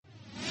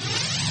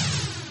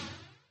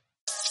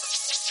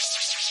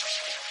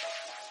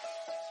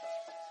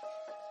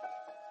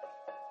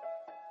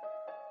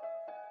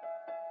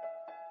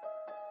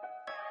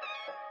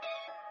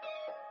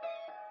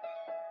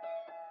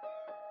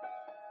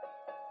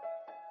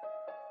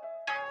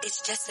It's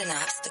just an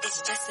obstacle.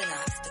 It's just an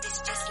obstacle.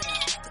 It's just an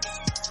obstacle.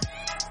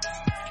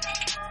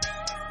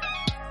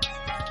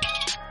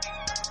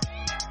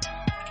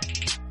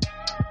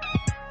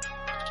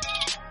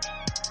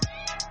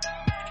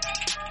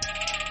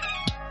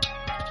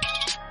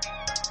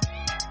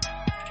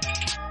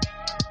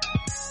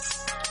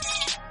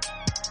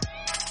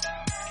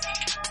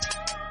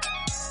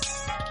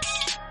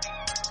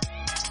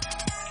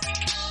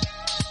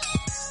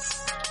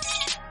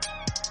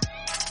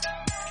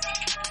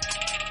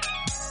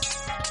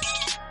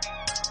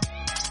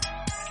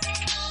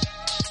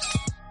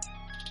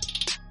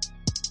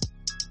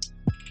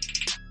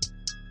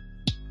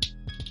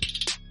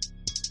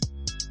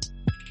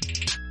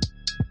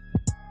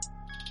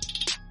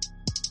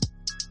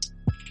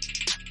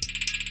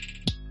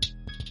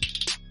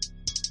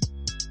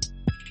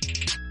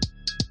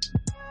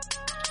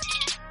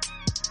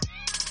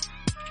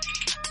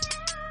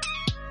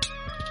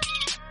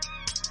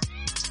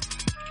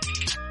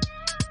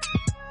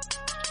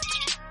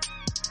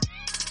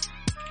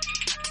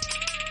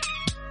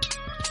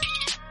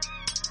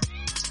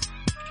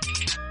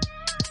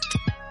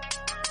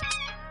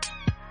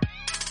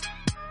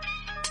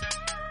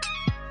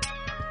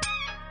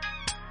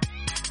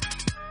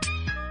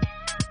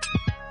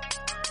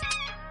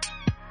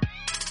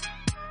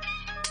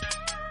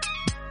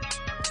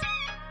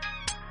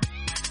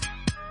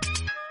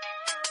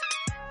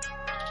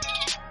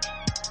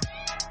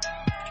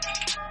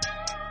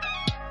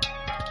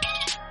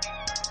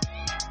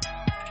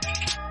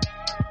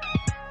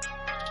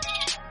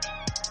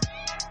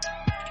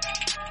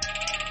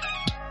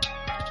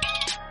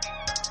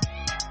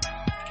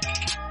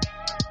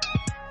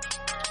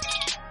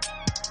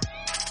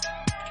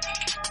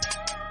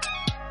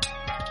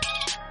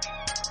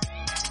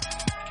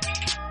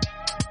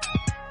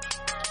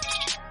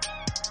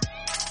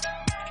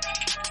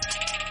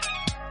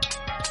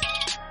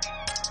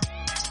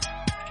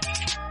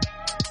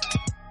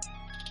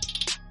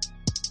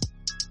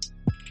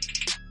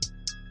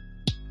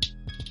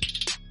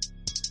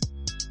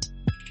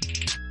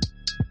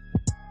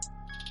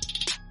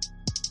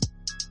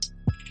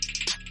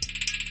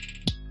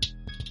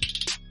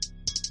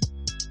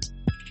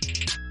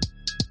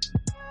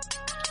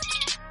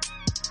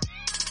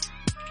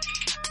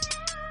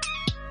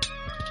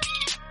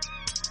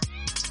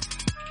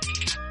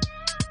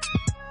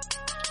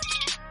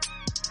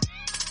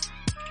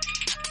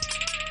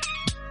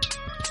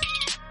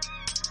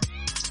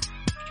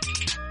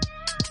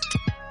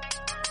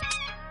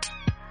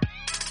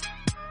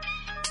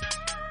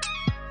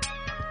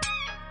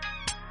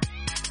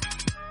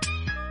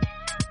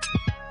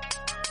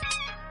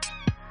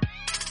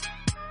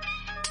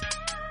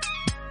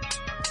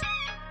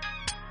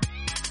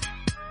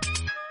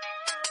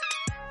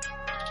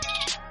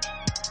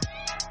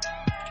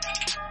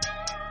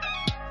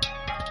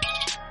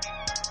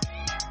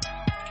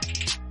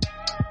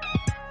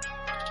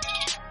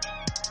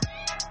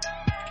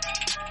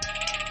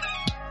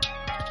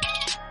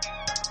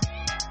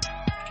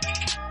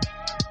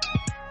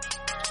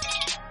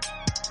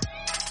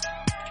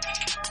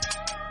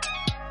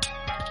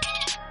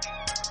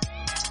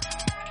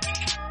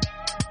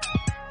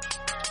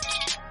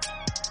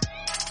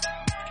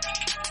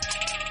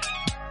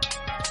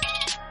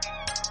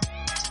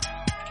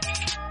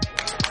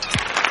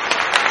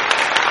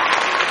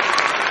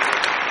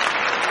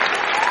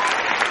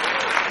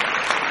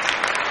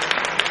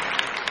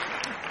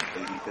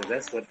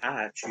 That's what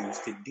I choose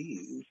to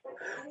do.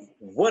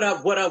 What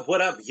up,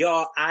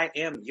 y'all? I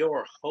am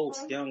your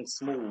host, Young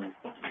Smooth.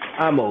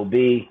 I'm OB.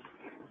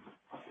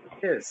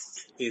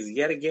 This is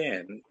yet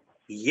again,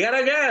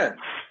 the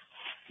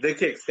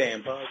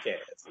Kickstand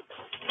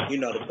Podcast. You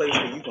know, the place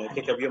where you can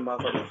kick up your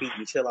motherfucking feet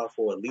and chill out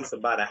for at least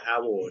about an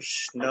hour or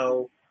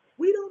snow.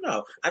 We don't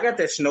know. I got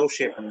that snow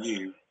shit from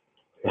you.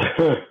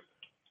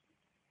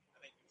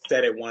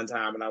 Said it one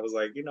time and I was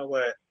like, you know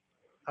what?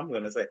 I'm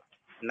going to say,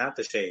 not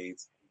the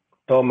shades.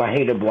 Throw my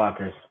hater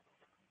blockers.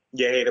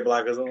 Your hater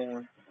blockers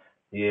on?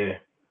 Yeah.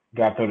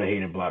 Gotta throw the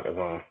hater blockers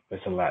on.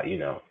 It's a lot, you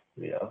know.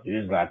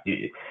 It's like,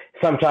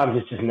 sometimes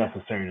it's just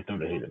necessary to throw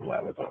the hater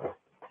blockers on.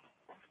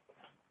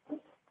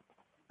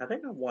 I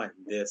think I want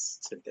this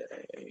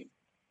today.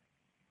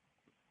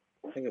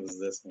 I think it was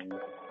this one.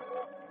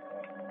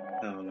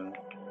 I don't know.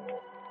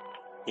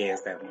 Yeah,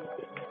 it's that one.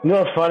 You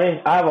know what's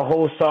funny? I have a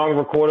whole song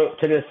recorded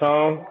to this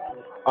song,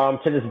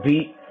 to this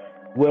beat,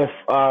 with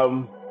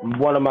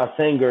one of my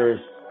singers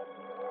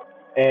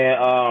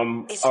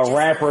and a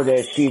rapper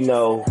that she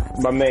know,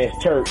 my man's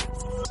Church.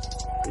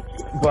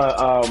 But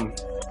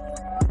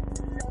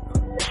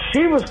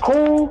she was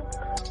cool.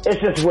 It's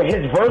just when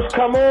his verse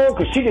come on,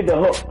 because she did the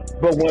hook.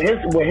 But when his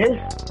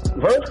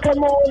verse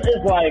come on,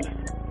 it's like,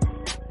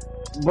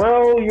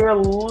 bro, you're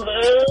a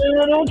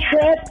little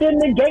trapped in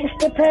the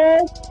gangster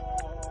past.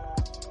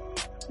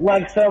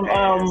 Like some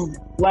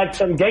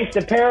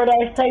Gangsta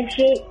Paradise type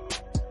shit.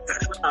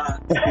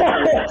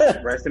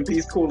 Rest in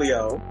peace,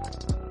 Coolio.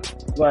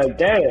 Like,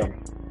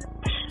 damn.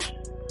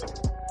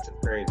 It's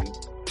crazy.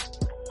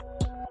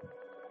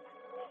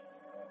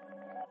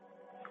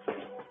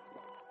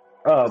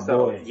 Oh So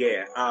boy.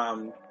 yeah,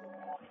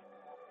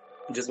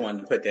 just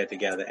wanted to put that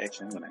together.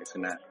 Actually, I'm gonna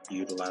actually not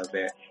utilize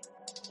that.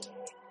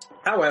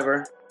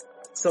 However,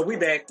 so we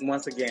back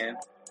once again.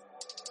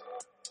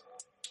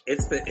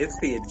 It's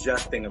the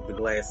adjusting of the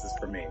glasses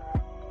for me.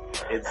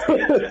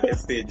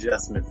 It's the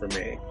adjustment for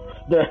me.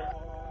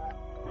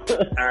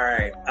 All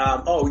right.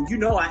 Oh, you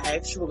know, I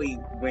actually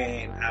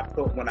when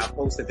I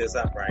posted this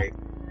up, right,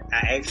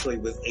 I actually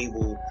was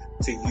able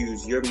to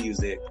use your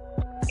music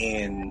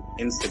in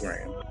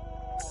Instagram.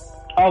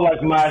 Oh,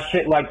 like my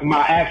shit, like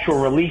my actual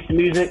release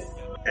music.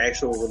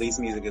 Actual release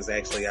music is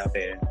actually out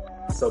there.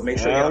 So make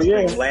sure Hell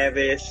y'all yeah. stream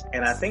Lavish,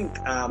 and I think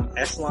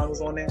Echelon was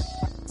on there.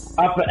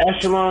 Upper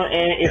Echelon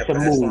and It's a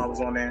Echelon Move.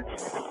 was on there.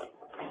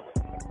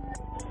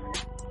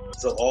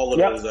 So all of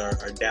Yep. those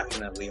are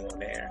definitely on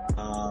there.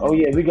 Oh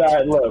yeah, we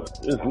got, look,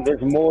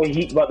 there's more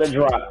heat about to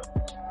drop.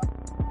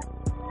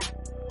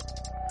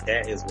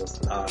 That is what's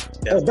That's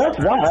I'm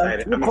why.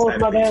 excited. You I'm closed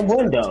my excited. damn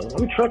window.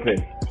 I'm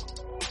tripping.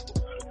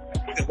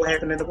 What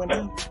happened in the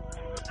window?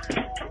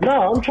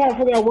 No, I'm trying to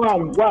figure out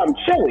why I'm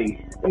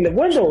chilly and the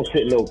window's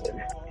sitting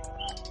open.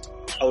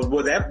 Oh,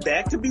 well,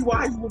 that could be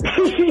why you would be.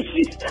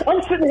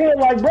 I'm sitting here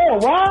like, bro,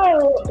 why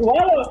do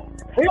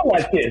I feel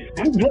like this?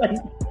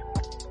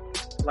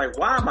 I'm Like,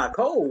 why am I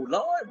cold,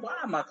 Lord? Why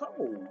am I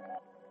cold?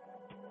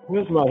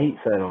 where's my heat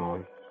set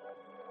on?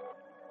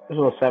 It's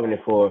on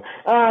 74.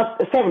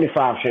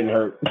 75 shouldn't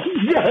hurt.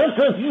 Yeah, that's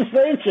what you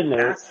say. It shouldn't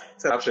hurt.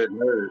 I shouldn't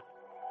hurt.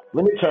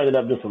 Let me turn it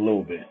up just a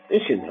little bit.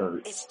 It shouldn't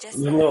hurt. It's just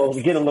Get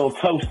a little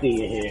toasty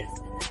in here.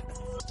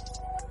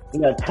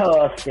 Get a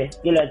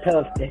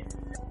toasty.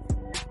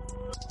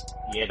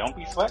 Yeah, don't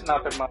be sweating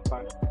out there,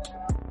 motherfucker.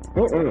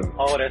 Mm-mm.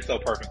 Oh, that's so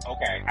perfect.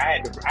 Okay, I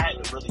had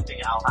to really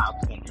think out how I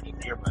was going to do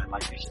this here, but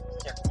like this shit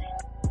was just me.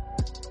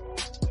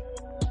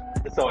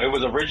 So it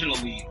was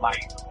originally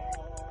like,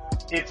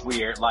 it's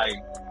weird. Like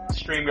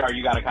StreamYard,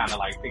 you got to kind of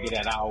like figure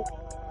that out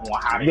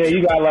on how to. Yeah,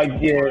 you got like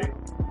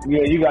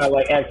you got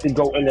like actually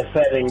go into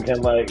settings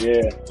and like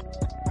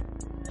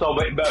So,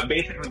 but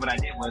basically what I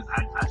did was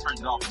I turned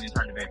it off and then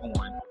turned it back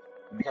on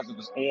because it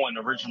was on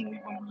originally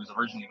when we was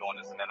originally doing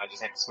this, and then I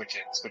just had to switch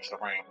it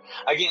around.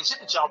 Again, shit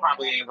that y'all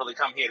probably ain't really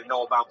come here to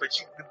know about, but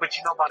you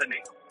know about it now.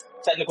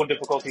 Technical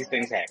difficulties,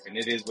 things happen.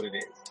 It is what it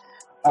is.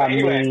 But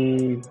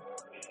anyway,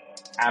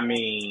 I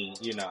mean,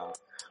 you know.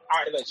 All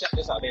right, let's check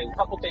this out. There's a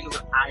couple things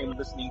that I am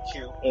listening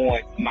to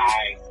on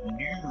my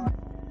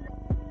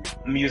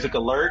new music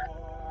alert.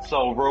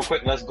 So real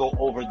quick, let's go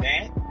over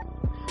that.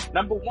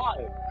 Number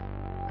one,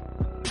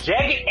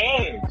 Jagged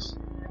Edge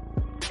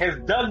has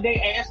dug their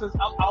asses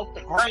up out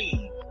the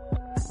grave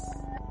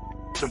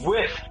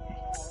with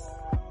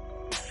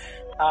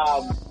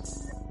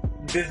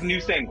this new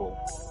single.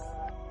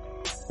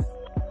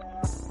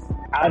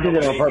 I did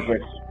it on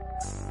purpose.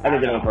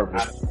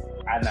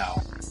 I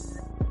know.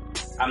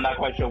 I'm not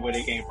quite sure where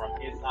they came from.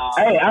 It's,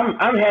 Hey,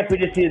 I'm happy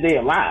to see they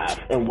alive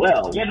and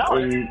well you know,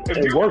 and if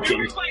you working.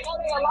 was like, oh,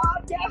 they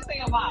alive? Yes, they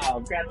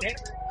alive. God damn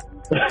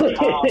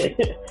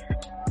it.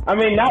 I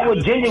mean, not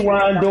with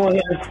Genuine doing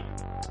his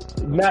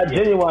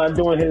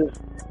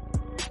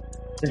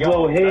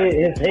little head,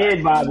 his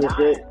head bob and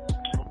shit.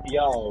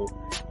 Yo.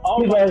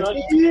 Oh He's my like,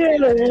 God.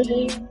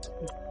 yeah.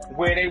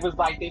 Where they was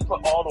like, they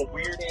put all the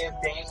weird ass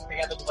dances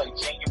together. It was like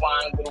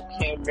Genuine, Little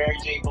Kim, Mary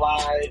J.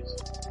 Blige.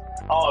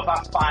 Oh, if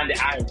I find it,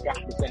 I have got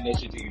to send that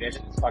shit to you. That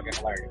shit is fucking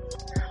hilarious.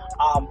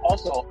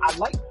 Also, I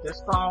like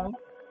this song.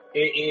 It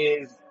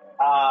is,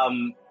 I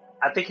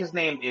think his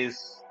name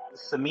is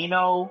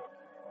Smino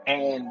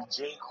and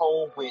J.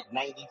 Cole with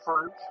 90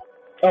 Proof.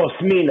 Oh,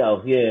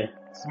 Smino, yeah.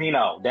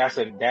 Smino, that's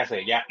it,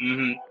 yeah,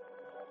 mm-hmm.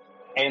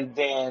 And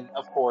then,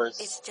 of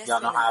course,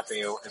 y'all know how I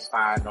feel. It's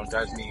fine, don't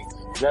judge me.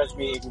 Judge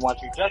me if you want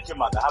to. Judge your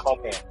mother, how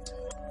about that?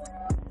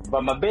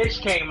 But my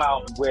bitch came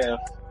out with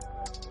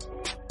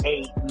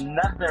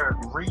another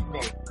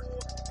remix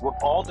with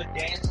all the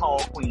dance hall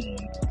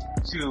queens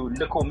to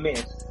Little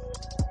Miss,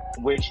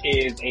 which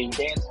is a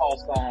dance hall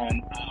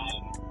song.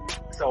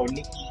 So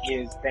Nicki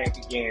is back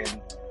again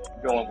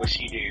doing what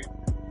she do,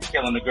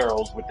 killing the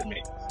girls with the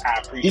mix. I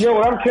appreciate it. You know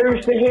what I'm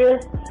curious to hear?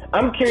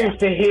 I'm curious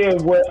to hear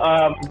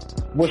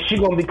what she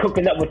gonna be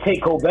cooking up with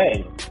Tate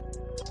Cobain.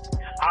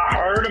 I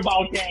heard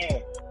about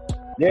that.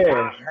 Yeah.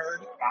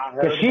 I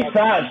heard Cause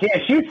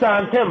she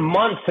signed him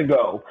months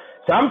ago.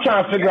 So I'm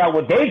trying to figure out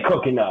what they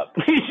cooking up.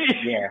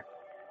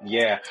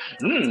 Yeah.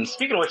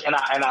 Speaking of which, and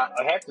I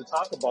have to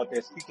talk about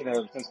this. Speaking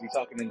of, since we're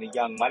talking in the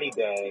Young Money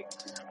bag,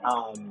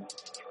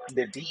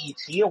 the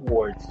BET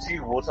Awards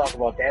too. We'll talk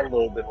about that a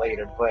little bit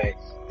later. But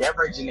that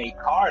Reginae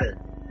Carter,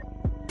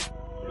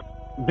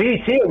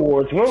 BET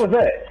Awards, when was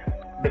that?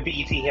 the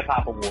BET Hip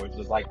Hop Awards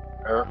was like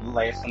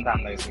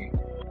sometime last week.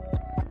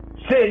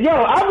 Shit, yo,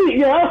 I'm like,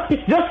 You're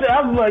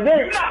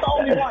not the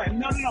only one.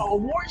 No.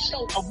 Award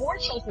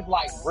shows have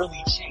like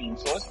really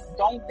changed. So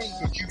don't think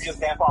that you just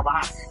that far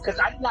behind. Because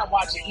I did not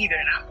watch it either,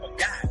 and I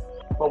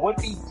forgot. But what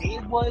they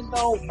did was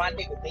though, my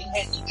nigga, they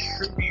had a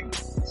tribute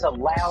to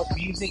Loud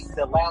Music,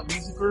 the Loud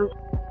Music Group.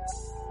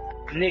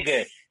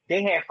 Nigga,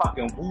 they had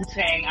fucking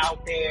Wu-Tang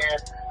out there.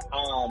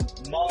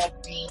 Mobb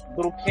Deep,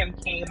 Lil' Kim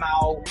came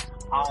out,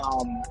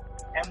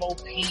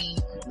 MOP,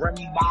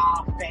 Remy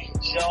Ma,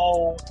 Fat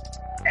Joe,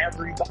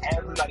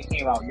 everybody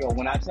came out. Yo,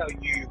 when I tell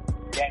you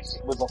that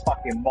shit was a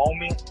fucking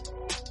moment,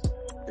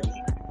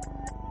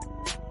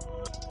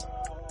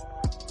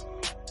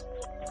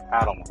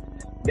 I don't know.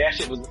 That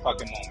shit was a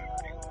fucking moment.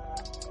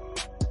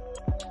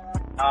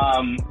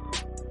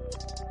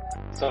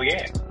 So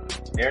yeah,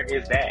 there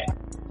is that.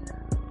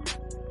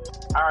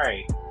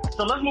 Alright,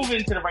 so let's move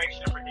into the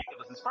ranking of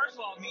ridiculousness. First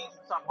of all, me and you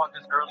talked about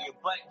this earlier,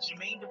 but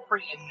Jermaine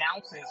Dupri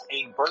announces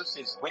a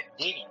versus with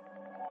Diddy.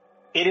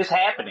 It is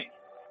happening.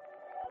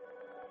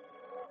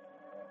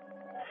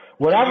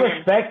 What I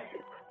respect,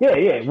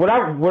 What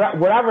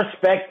I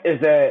respect is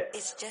that,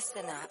 It's just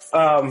an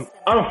obstacle.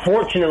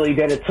 unfortunately,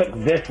 that it took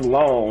this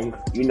long,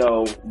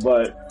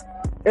 but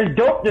it's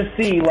dope to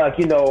see,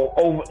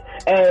 over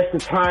as the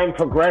time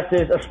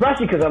progresses,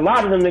 especially because a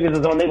lot of them niggas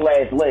is on their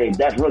last leg.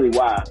 That's really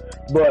why.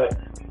 But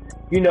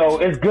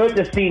it's good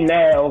to see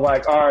now, all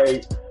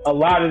right, a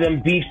lot of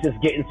them beefs is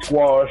getting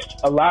squashed,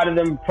 a lot of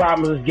them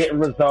problems is getting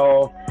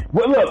resolved.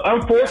 Well, look,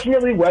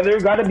 unfortunately, whether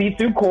it got to be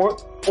through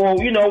court or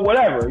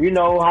whatever,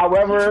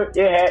 however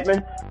it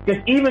happened.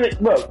 Because even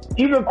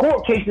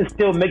court cases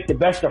still make the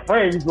best of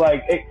friends.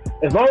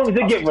 As long as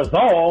it get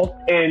resolved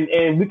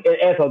and we,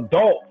 as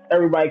adults,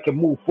 everybody can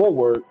move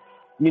forward.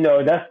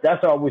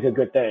 That's always a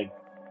good thing.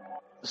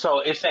 So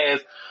it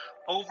says,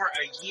 over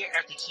a year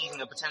after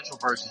teasing a potential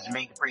versus,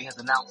 Jermaine Dupri has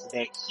announced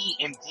that he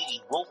and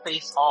Diddy will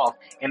face off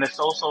in a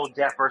So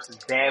Def versus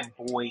Bad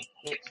Boy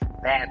hit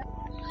battle.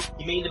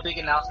 He made the big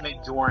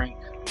announcement during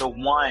the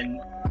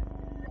One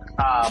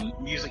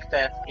Music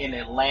Fest in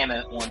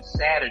Atlanta on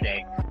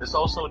Saturday. The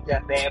So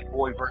Def Bad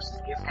Boy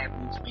versus is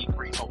happening to be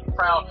pretty so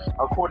proud,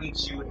 according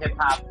to Hip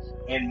Hop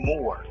and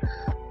More.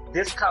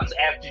 This comes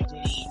after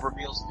Diddy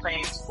reveals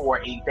plans for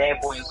a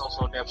Bad Boy and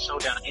So Def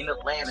showdown in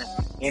Atlanta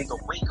in the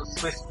wake of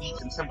Swizz Beatz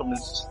and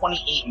Timbaland's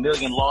 $28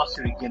 million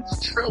lawsuit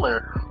against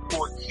Triller,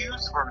 who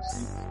accused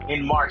Versus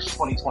in March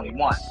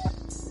 2021.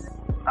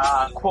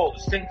 Quote,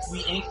 since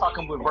we ain't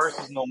fucking with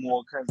Versus no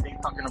more because they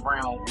fucking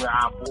around with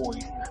our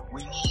boys,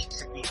 we need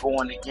to be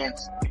going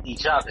against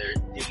each other,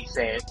 Diddy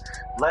said.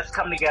 Let's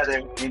come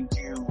together and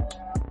do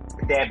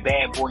that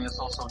Bad Boy and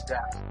So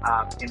Def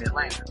in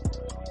Atlanta.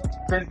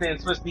 Since then,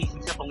 Swizz Beatz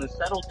and Timbaland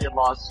settled their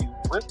lawsuit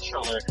with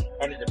Triller,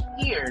 and it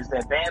appears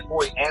that Bad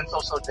Boy and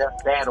So Def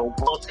battle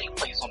will take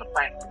place on the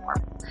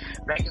platform.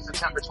 Back in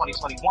September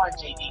 2021,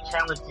 JD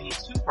challenged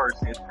these two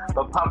persons,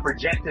 but Puff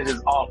rejected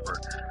his offer.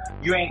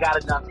 You ain't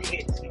got enough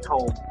hits, he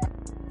told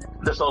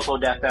the So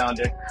Def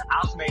founder.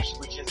 I'll smash you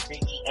with just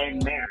Biggie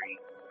and Mary.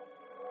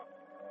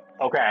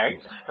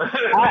 Okay.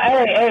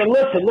 Hey,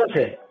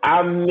 listen.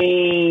 I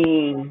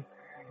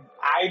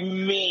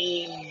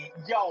mean,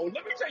 yo, let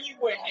me tell you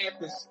what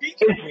happened.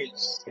 Speaking of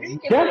which,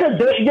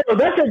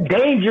 that's a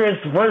dangerous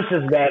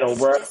versus battle,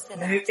 bro.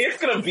 It's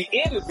gonna be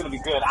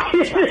good. I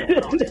don't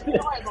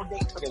have no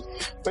dates for this.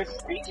 But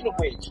speaking of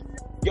which,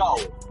 yo,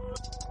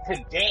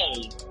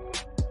 today,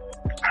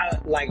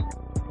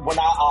 when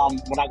I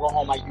go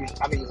home, so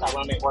when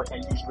I'm at work, I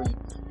usually,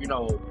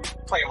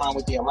 play around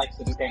with the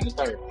Alexa, this, that, and the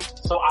third.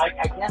 So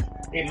I guess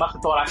it must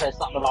have thought I had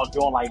something about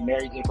doing like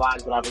Mary J.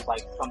 Blige, but I was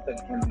like something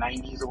in the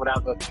 90s or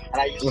whatever. And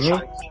I used to try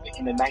to keep it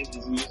in the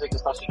 90s music,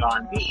 especially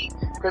R&B,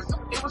 because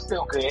it was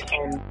still good.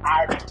 And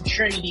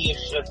Trinity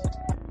is just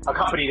a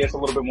company that's a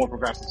little bit more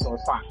progressive, so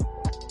it's fine.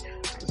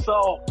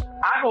 So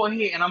I go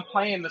ahead and I'm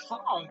playing the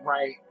song,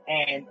 right?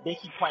 And they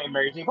keep playing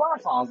Mary J.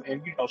 Blige songs,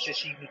 and shit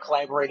she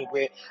collaborated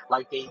with,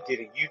 like they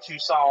did a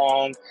U2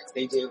 song,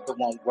 they did the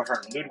one with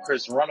her and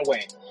Ludacris,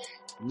 Runaway.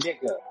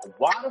 Nigga,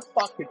 why the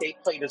fuck did they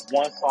play this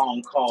one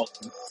song called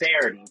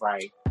Sincerity,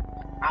 right?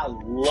 I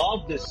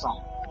love this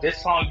song.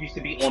 This song used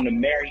to be on the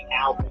Mary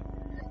album.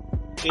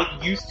 It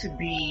used to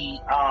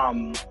be,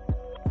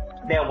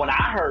 that when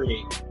I heard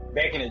it,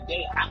 back in the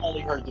day, I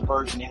only heard the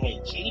version that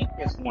had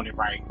Jadakiss on it,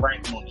 right?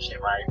 Rapping on the shit,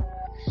 right?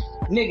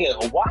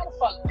 Nigga, why the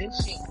fuck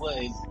this shit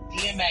was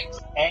DMX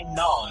and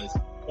Nas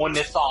on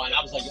this song? And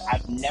I was like,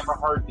 I've never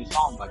heard this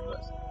song like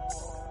this.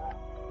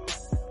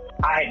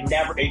 I had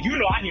never, and I hear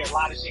a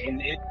lot of shit,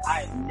 and it's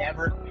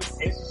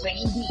the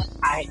same beat.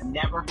 I had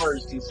never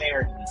heard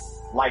Sincerity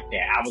like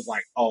that. I was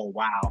like, oh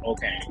wow,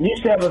 okay. You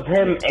said it was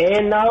him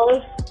and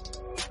Nas?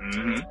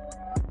 Mm-hmm.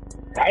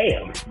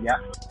 Damn.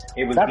 Yeah.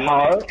 It was That's DMX,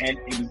 hard. and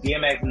it was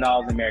DMX,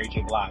 Nas, and Mary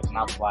J. Blige, and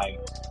I was like,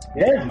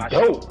 that's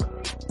dope. Shit.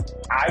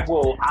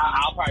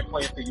 I'll probably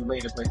play it for you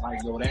later, but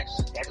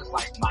that is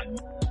like my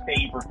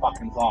favorite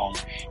fucking song.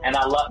 And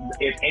I love,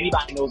 if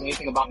anybody knows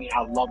anything about me,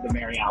 I love the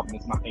Mary album.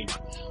 It's my favorite.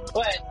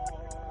 But,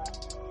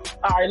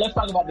 alright, let's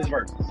talk about this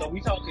verse. So we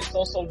talking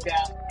So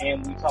Def,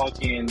 and we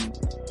talking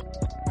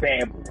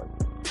Bad Boy.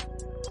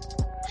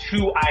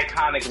 Two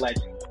iconic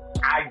legends.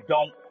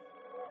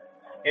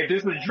 If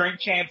this was Drink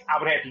Champs, I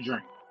would have to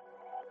drink.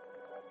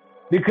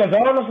 Because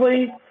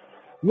honestly,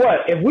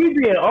 if we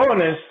being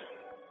honest,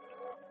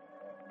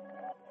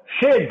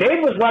 shit, they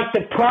was like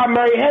the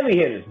primary heavy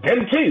hitters,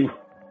 them too.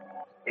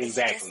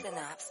 Exactly.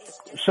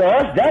 So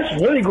that's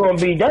really gonna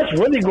be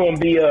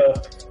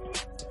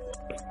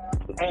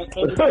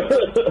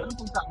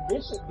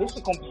This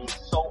shit gonna be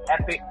so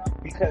epic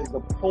because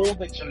the pull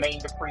that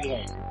Jermaine Dupri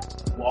has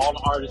with all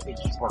the artists that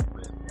he's worked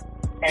with,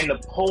 and the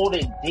pull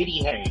that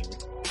Diddy has,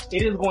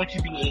 it is going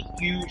to be a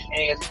huge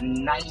ass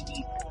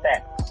 90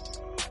 sets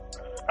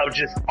of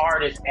just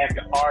artist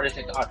after artist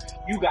after artist.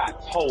 You got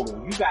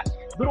Total, you got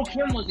Little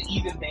Kim was an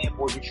even bad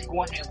boy, but you're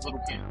going to have Little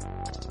Kim.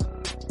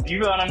 You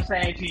know what I'm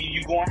saying to you?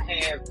 You're going to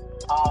have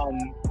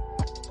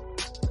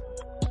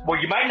well,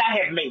 you might not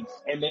have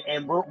Mace, and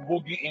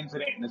we'll get into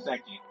that in a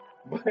second.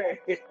 But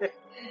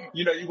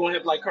you know, you're gonna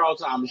have like Carl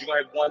Thomas, you're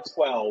gonna have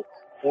 112,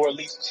 or at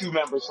least 2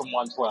 members from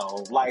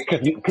 112. Like,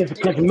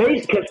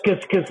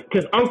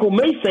 because Uncle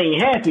Mace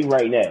ain't happy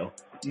right now.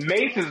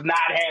 Mace is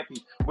not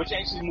happy, which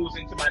actually moves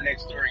into my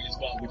next story as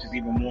well, which is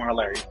even more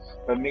hilarious.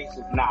 But Mace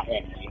is not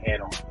happy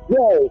at all.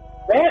 Yo,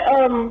 that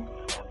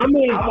I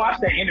mean, I watched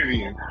that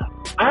interview.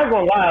 I ain't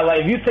gonna lie,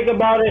 like if you think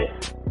about it.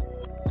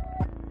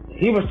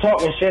 He was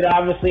talking shit,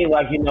 obviously,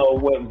 like, you know,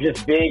 with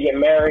just Big and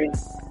Mary.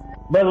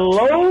 But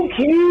low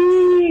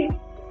key,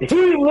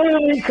 he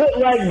literally could,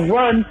 like,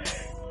 run.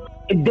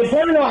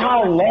 Depending on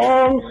how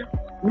long,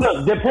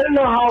 depending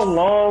on how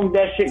long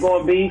that shit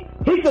gonna be,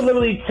 he could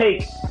really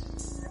take,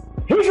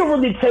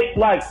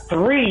 like,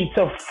 3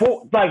 to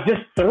 4, like,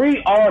 just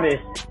 3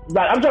 artists.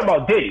 Like, I'm talking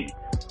about Diddy.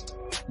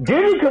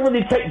 Diddy could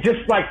really take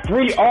just, like,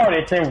 3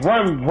 artists and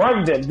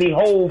run them, the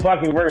whole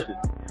fucking verses.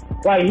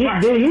 Like, he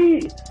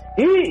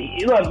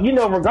look, you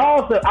know,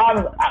 regardless of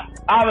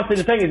obviously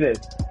the thing is this,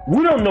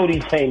 we don't know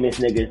these famous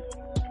niggas.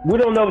 We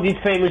don't know what these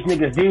famous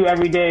niggas do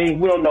every day.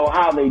 We don't know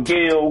how they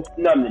deal,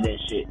 none of that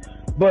shit.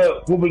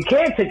 But what we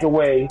can take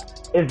away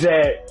is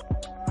that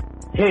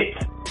hits.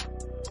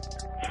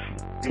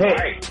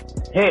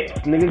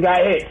 Niggas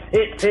got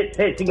hits,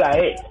 you got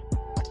hits.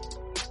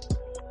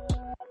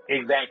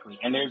 Exactly.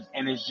 And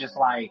it's just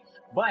like,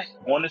 but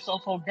on the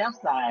social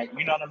death side,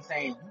 you know what I'm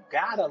saying? You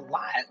got a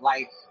lot.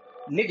 Like,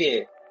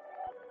 nigga,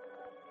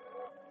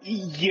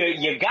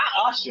 you got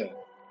Usher.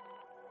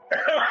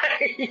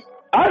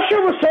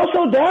 Usher was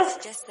so deaf?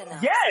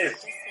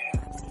 Yes.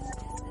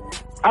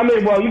 I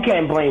mean, well, you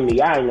can't blame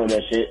me. I ain't know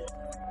that shit.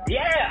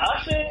 Yeah,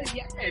 Usher,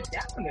 yeah,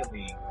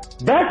 definitely.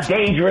 That's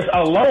dangerous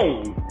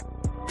alone.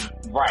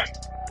 Right.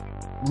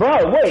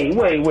 Bro, wait.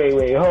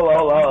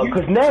 Hold on.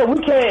 Because now we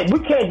can't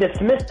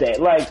dismiss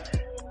that. Like,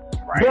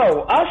 right.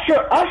 Bro,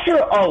 Usher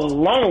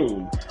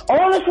alone.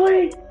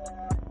 Honestly,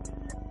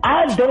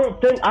 I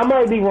don't think, I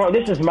might be wrong,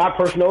 this is my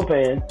personal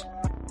opinion.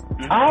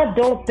 Mm-hmm. I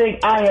don't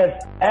think I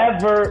have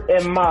ever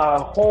in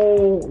my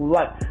whole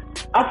life,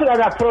 I think I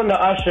got put on the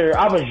Usher,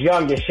 I was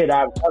young as shit,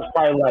 I was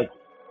probably like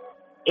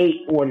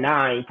 8 or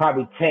 9,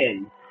 probably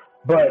 10.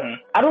 But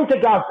I don't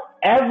think I've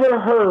ever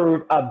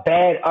heard a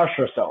bad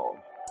Usher song.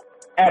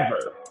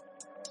 Ever.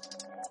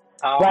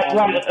 Like,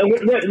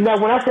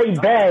 when I say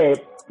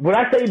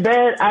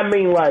bad, I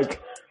mean like,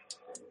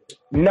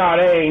 nah,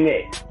 that ain't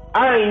it.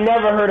 I ain't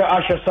never heard an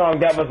Usher song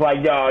that was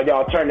like,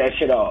 y'all turn that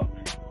shit off.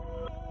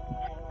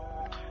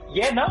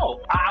 Yeah, no.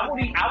 I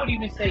would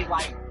even say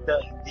like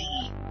the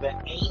A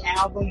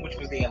album, which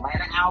was the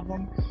Atlanta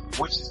album,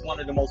 which is one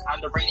of the most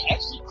underrated.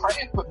 Actually,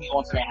 Craig put me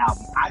onto that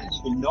album. I didn't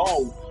even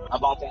know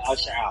about that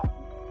Usher album.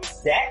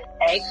 That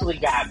actually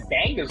got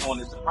bangers on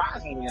it,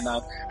 surprisingly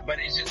enough, but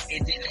it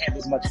didn't have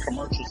as much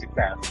commercial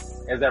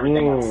success as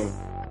everything else.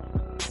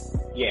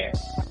 Yeah.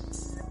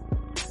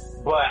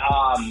 But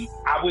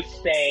I would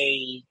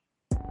say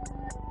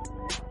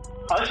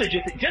Usher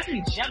just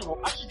in general,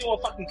 Usher doing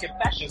fucking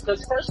Confessions,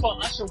 because first of all,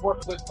 Usher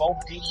worked with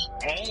both Diddy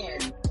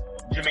and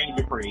Jermaine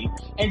Dupri,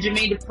 and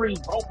Jermaine Dupri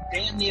wrote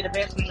damn near the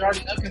vast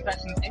majority of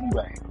Confessions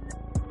anyway.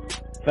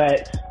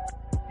 Facts.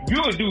 You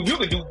could do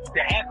the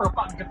half of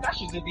fucking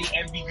Confessions and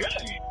be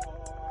good.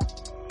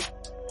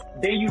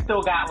 Then you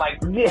still got like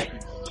Jermaine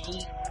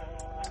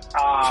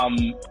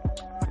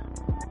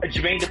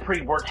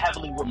Dupri worked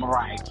heavily with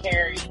Mariah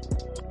Carey.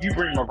 You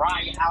bring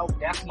Mariah out,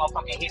 that's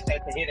motherfucking hit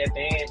after hit at the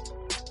end.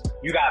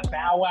 You got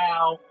Bow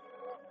Wow.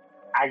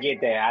 I get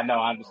that. I know.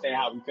 I understand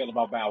how we feel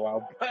about Bow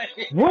Wow. But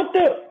what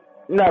the?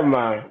 Never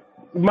mind.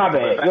 My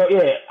bad.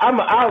 Yeah,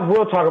 I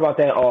will talk about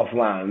that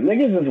offline.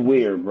 Niggas is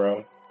weird,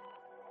 bro.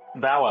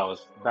 Bow Wow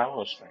was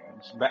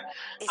strange.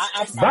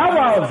 Bow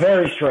Wow is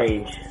very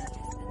strange.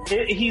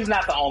 He's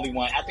not the only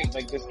one. I think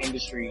like this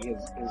industry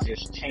has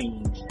just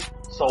changed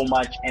so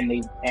much, and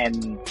a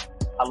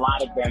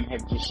lot of them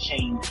have just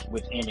changed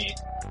within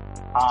it.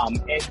 And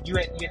you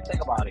had to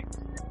think about it.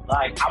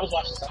 Like, I was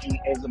watching something,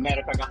 as a matter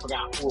of fact, I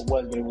forgot who it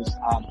was, but it was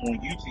on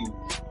YouTube,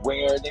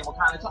 where they were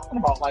kind of talking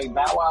about, like,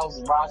 Bow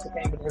Wow's rise to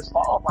fame and his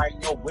fall,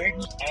 like, where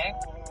he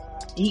at,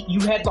 you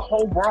had the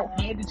whole world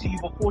handed to you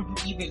before you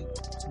even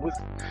was...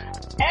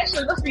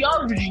 Actually, let's be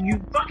honest with you, you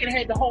fucking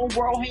had the whole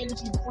world handed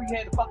to you before you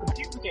had the fucking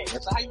pubic hair.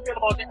 So how you feel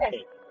about that?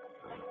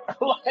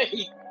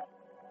 Like,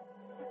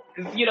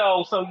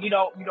 so you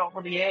don't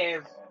really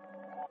have...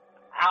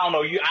 I don't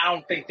know, I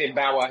don't think that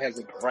Bow Wow has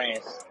a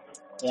grasp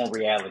on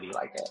reality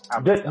like that.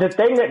 The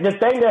thing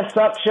that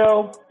sucks,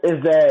 Joe,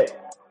 is that,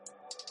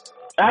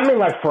 I mean,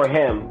 like, for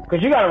him,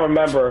 because you gotta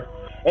remember,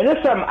 and this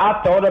is something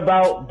I thought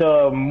about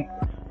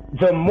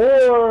the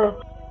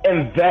more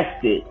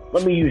invested,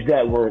 let me use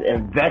that word,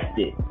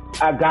 invested,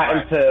 I got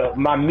into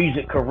my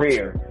music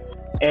career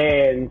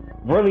and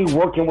really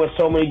working with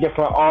so many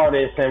different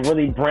artists and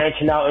really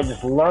branching out and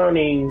just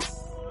learning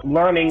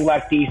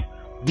like these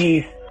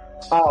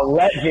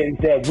legends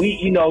that we,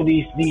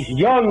 these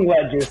young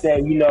legends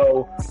that,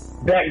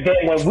 back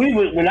then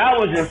when I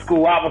was in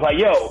school, I was like,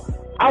 yo,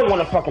 I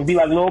want to fucking be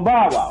like Lil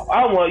Bow Wow.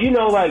 I want,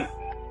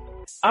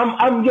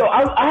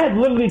 I had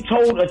literally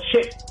told a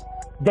chick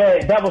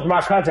that was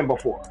my cousin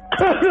before.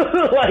 But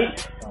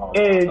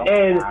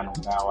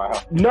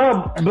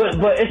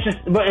it's just,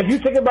 but if you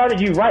think about it,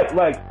 you're right.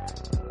 Like,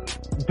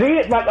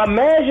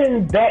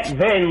 imagine back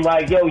then,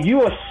 like, yo,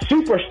 you a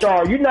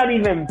superstar, you're not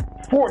even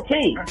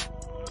 14.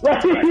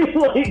 Like,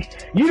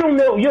 you don't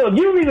know, you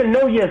don't even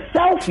know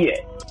yourself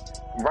yet.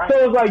 Right. So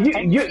it's like,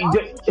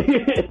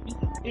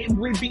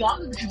 we'd be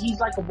honest with you, he's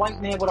like a white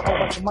man with a whole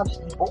bunch of money.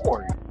 He's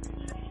bored.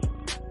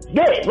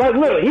 Yeah, like,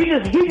 literally, he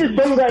just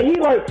told me that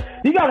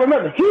you gotta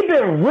remember, he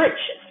been rich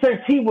since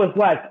he was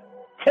like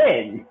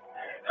 10.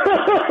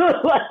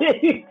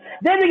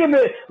 That nigga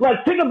been,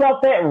 like, think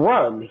about that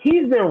run.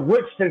 He's been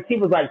rich since he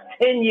was like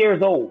 10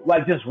 years old,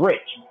 like, just rich.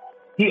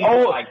 He's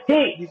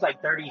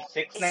like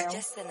 36 now. It's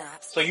just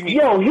enough. So you mean?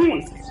 Yo,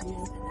 he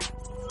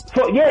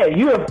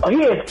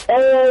has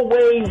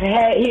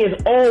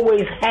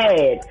always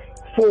had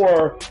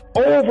for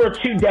over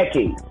 2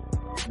 decades.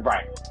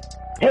 Right.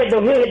 He had to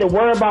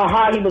worry about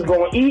how he was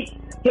going to eat.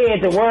 He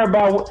had to worry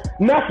about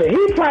nothing.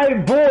 He probably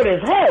bored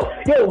as hell.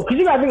 Yo, because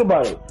you got to think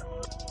about it.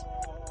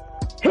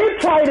 He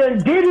probably done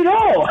did it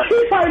all.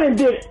 He probably done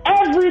did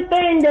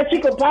everything that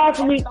you could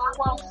possibly... Bow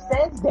Wow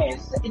says that.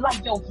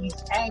 Like, yo,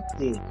 he's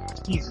acted.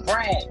 He's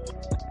rapped.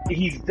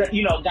 He's, got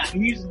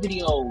music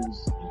videos.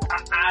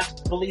 I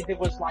believe there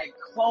was, like,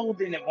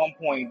 clothing at one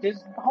point.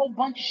 There's a whole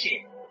bunch of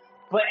shit.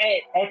 But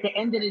at the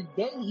end of the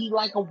day, he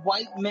like a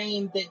white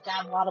man that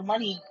got a lot of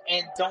money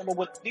and don't know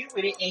what to do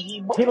with it, and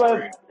he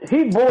bored.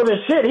 He bored as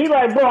shit. He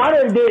like, bro, I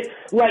done did,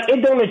 like,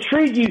 it don't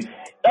intrigue you.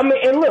 I mean,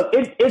 and look,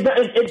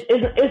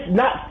 it's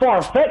not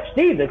far fetched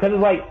either, because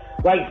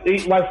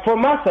it's like for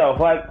myself,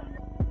 like,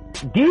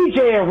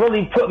 DJing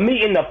really put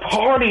me in the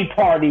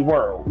party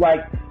world.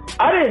 Like,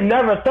 I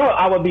never thought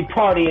I would be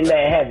partying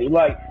that heavy.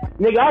 Like,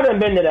 nigga, I done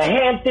been to the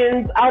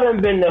Hamptons. I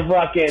done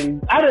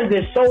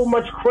did so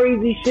much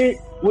crazy shit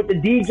with the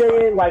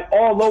DJing, like,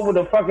 all over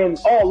the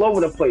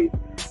place,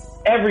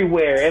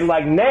 everywhere. And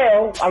like,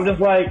 now I'm just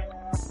like,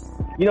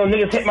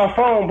 niggas hit my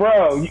phone,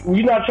 bro.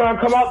 You not trying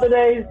to come out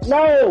today?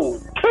 No.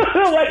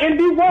 Like, and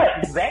do what?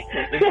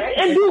 Exactly.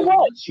 And do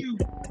what?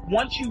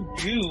 Once you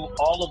do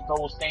all of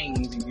those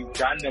things and you've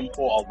done them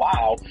for a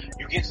while,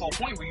 you get to a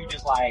point where you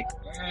just like,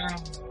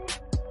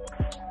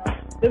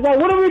 It's like,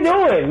 what are we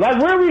doing?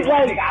 Like, where are we,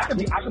 like... I could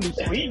be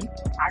sleeping.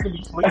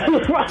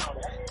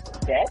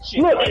 That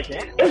shit look, right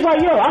there. it's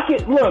like,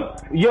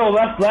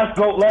 let's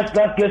go, let's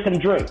get some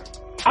drinks.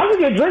 I can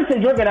get drinks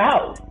and drink in the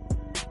house.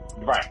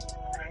 Right.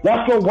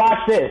 Let's go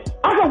watch this.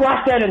 I can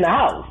watch that in the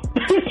house.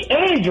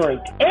 And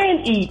drink,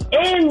 and eat,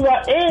 and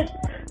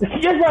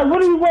just like,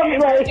 what do you want me,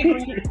 like...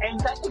 And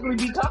technically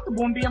be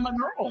comfortable and be in my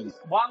room.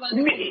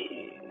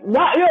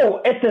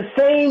 At the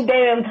same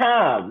damn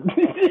time.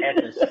 At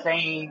the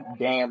same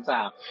damn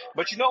time.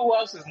 But you know who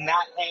else is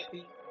not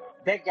happy?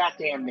 That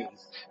goddamn Mace.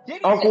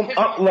 Uncle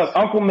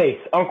Mace.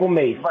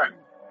 Right.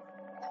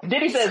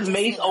 Diddy says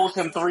Mace owes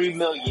him $3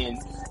 million.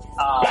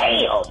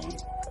 Damn.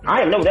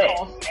 I didn't know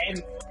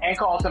that. And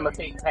calls him a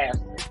fake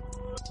pastor.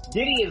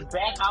 Diddy is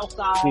back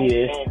outside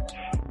and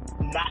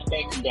not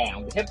backing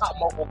down. The hip-hop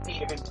mogul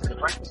paid him into the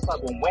Breakfast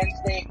Club on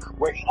Wednesday,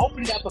 where he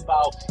opened up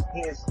about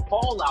his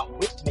fallout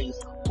with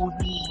Mace, who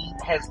he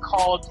has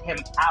called him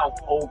out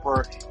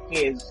over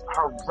his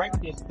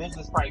horrendous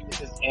business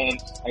practices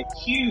and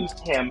accused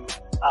him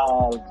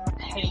of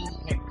paying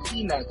him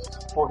peanuts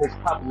for his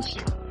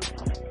publishing.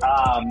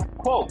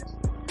 Quote,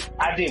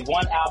 I did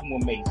one album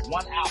with Mace.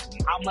 One album.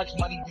 How much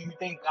money do you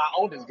think I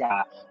owe this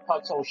guy?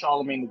 Puck told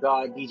Charlamagne the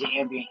God, DJ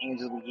Envy, and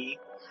Angela Yee.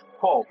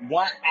 Quote,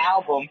 one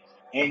album,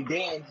 and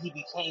then he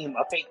became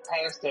a fake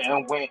pastor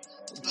and went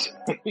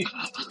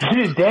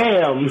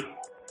damn.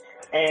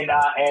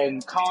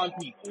 And con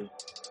people.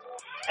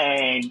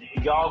 And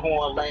y'all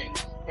gonna let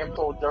him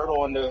throw dirt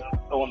on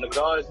the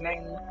God's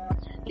name?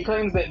 He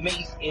claims that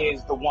Mace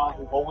is the one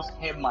who owes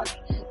him money,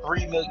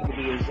 $3 million to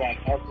be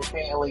exact, after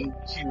failing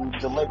to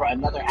deliver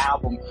another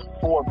album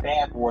for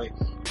Bad Boy.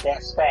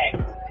 That's fact.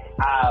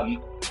 I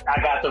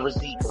got the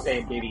receipt,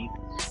 said Diddy.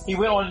 He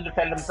went on to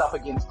defend himself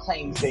against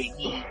claims that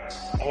he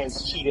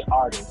has cheated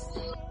artists.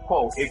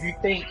 Quote, if you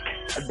think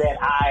that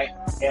I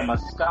am a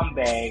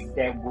scumbag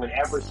that would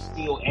ever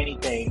steal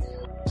anything,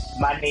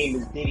 my name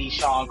is Diddy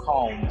Sean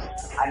Combs.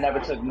 I never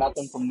took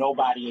nothing from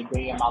nobody a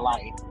day in my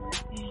life.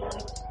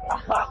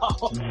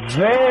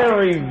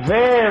 Very,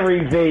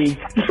 very vague.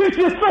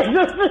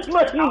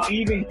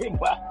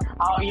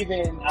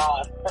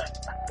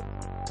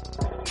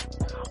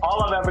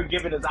 All I've ever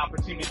given is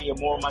opportunity and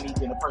more money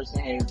than a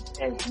person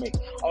has made.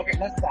 Okay,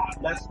 let's stop.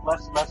 Let's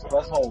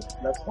hold.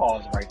 Let's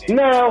pause right there.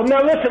 No,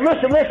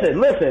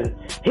 listen.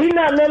 He's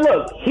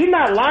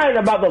not lying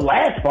about the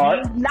last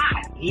part.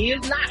 He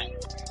is not.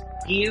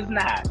 He's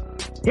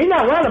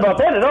not lying about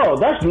that at all.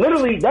 That's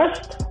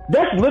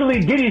literally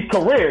Diddy's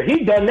career.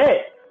 He's done that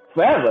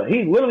forever.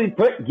 He literally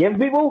put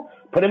them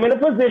in a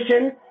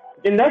position,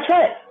 and that's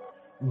it.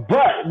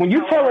 But when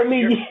you telling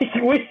me,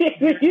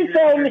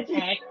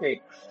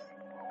 tactics,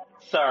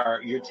 sir,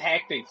 your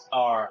tactics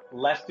are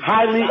less than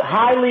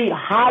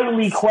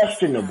highly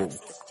questionable.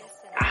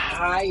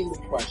 Highly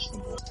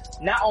questionable.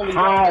 Not only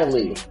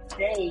highly.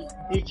 Say,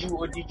 did you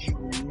or did you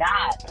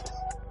not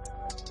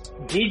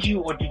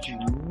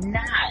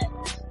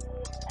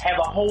have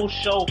a whole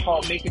show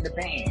called Making the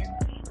Band?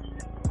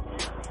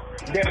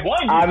 That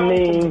one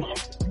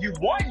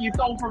you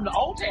stole from the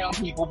Old Town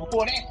people.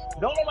 Before that,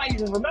 don't nobody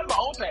even remember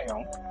Old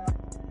Town.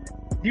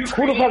 Who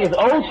the fuck is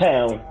Old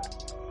Town?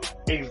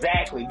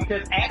 Exactly,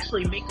 because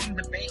actually Making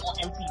the Band on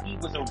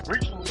MTV was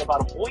originally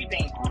about a boy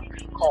band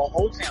group called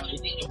Old Town.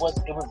 It was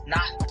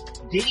not.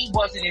 Diddy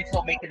wasn't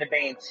until Making the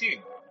Band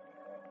 2.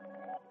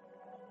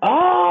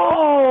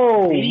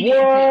 Oh, Diddy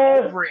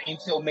didn't over it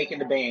until Making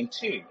the Band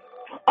 2.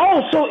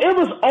 Oh, so it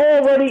was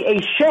already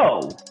a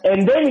show,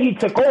 and then he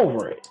took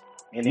over it.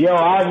 Yo,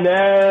 I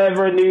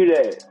never knew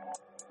that.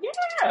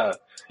 Yeah.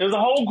 There was a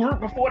whole group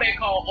before that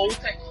called Old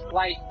Town.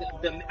 Like,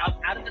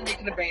 out of the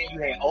Making the Band,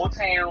 you had Old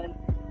Town,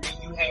 then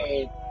you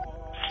had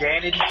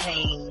Danity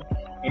Kane,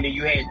 and then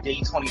you had Day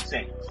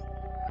 26.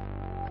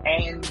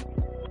 And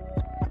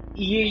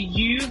you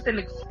used and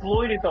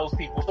exploited those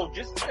people. So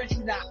just because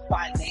you're not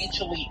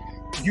financially,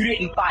 you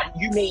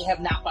may have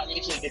not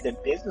financially did the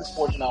business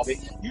portion of it,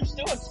 you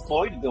still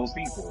exploited those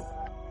people.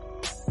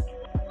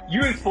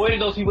 You exploited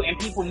those people, and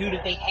people knew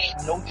that they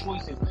had no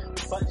choices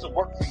but to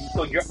work for you.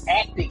 So your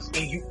antics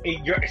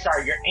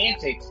your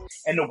antics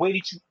and the way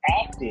that you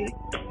acted,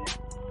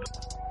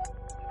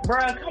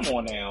 bruh, come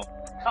on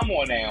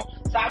now.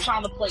 Stop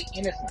trying to play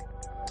innocent.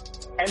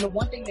 And the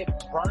one thing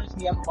that burns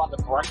me up about the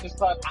Breakfast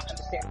Club, I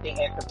understand they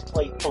had to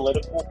play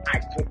political. I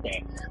get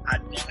that. I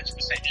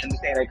 100% understand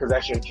that because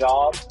that's your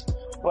job.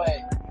 But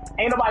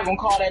ain't nobody gonna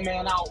call that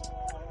man out.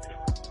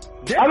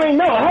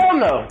 Hell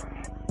no.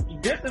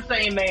 This the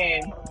same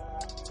man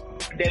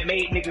that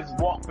made niggas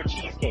walk for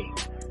cheesecake.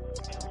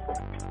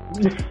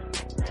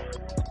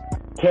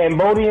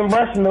 Cambodian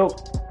breast milk.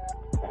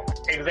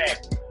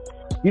 Exactly.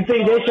 You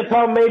think Dave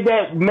Chappelle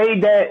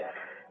made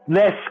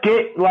that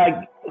skit? Like,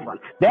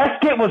 that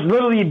skit was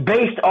literally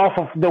based off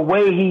of the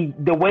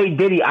way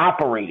Diddy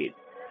operated.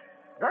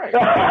 Right.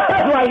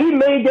 Like, he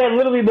made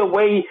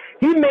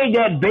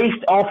that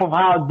based off of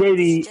how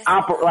Diddy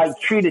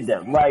treated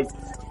them. Like,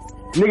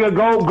 nigga,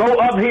 go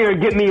up here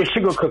and get me a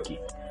sugar cookie.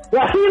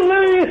 Like, he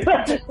literally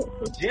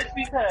just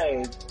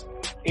because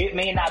it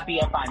may not be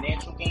a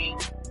financial gain,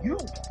 you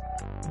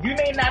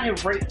may not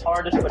have rated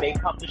artists for their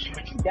publishing,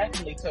 but you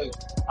definitely took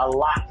a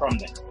lot from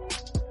them.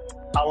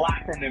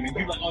 And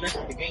you like, oh, that's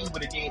what the game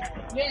would have did.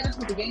 Yeah, that's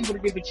what the game would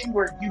have did, but you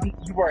were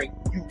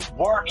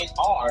and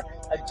are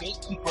a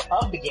gatekeeper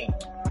of the game.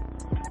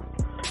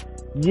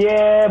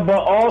 Yeah, but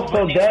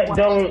also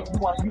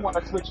you want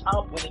to switch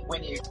up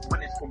when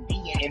it's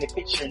convenient and it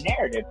fits your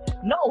narrative.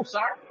 No, sir.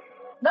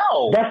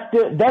 No.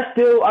 That's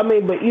still, I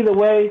mean, but either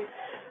way,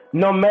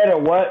 no matter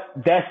what,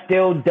 that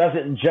still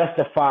doesn't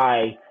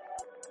justify,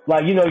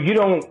 like, you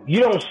don't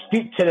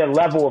stoop to the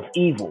level of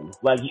evil.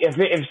 Like,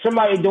 if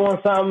somebody doing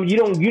something, you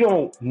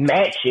don't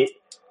match it.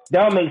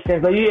 That don't make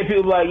sense. Like, you hear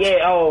people like,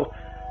 yeah, oh,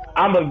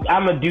 I'm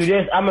gonna do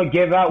this, I'm gonna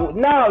give out.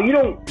 No, you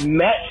don't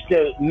match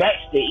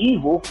the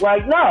evil.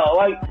 Like, no,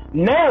 like,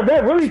 now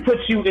that really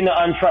puts you in an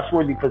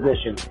untrustworthy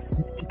position.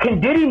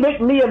 Can Diddy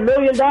make me $1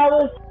 million?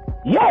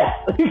 Yes.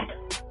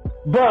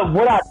 But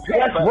would I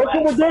just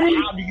working with Diddy?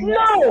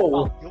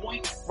 No.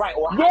 Right.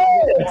 Or how do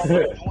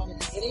you doing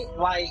it?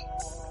 Like,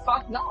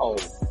 fuck no.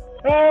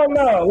 Hell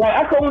no. Like,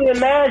 I can only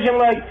imagine,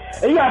 like,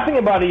 and you gotta think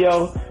about it,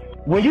 yo.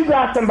 When you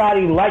got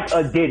somebody like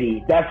a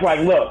Diddy, that's like,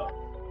 look,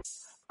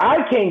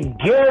 I can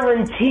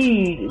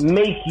guarantee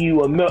make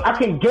you a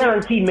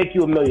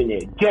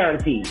millionaire.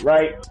 Guaranteed,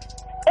 right?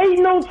 Ain't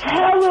no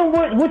telling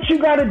what you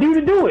gotta do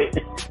to do it.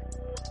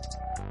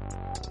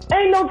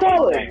 Ain't no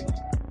telling.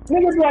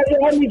 Niggas like,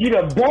 I need you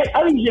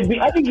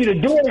to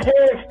do a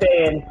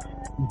handstand,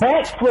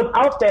 backflip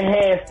out the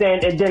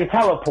handstand, and then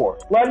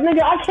teleport. Like,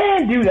 nigga, I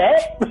can't do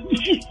that.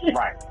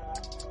 Right.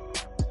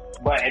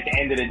 But at the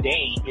end of the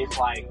day, it's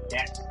like,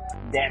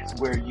 that's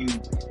where you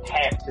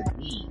have to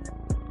be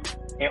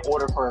in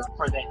order for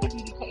that to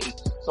be the case.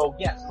 So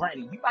yes,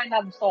 granted, you might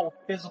not have stole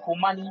physical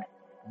money,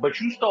 but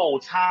you stole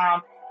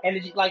time,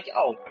 energy. Like,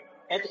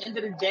 at the end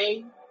of the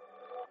day,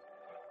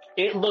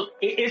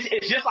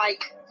 it's just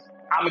like,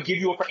 I'm gonna give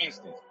you a for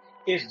instance.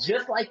 It's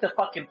just like the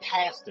fucking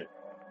pastor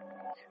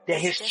that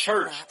his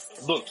church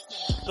looks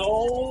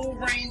so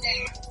ran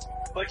down,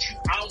 but you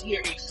out here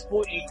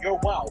exploiting your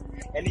wealth,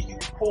 and then you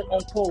quote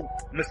unquote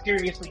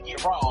mysteriously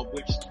get robbed,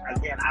 which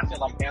again I feel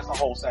like that's a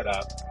whole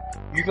setup.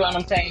 You feel what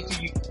I'm saying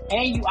to you?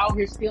 And you out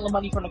here stealing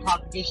money from the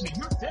congregation, and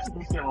you're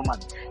physically stealing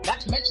money. Not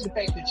to mention the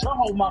fact that your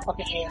whole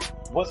motherfucking ass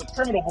was a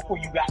criminal before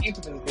you got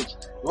into this bitch.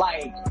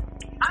 Like,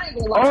 I ain't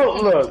gonna lie.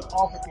 Oh, look.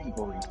 All for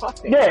thievery. Fuck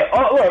that. Yeah.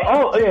 Oh, look.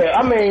 Oh, yeah.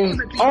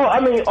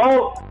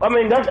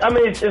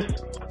 It's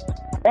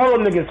all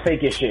them niggas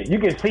fake as shit. You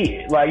can see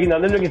it. Like, you know,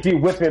 them niggas be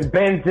whipping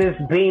Benzes,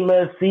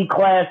 Beamers,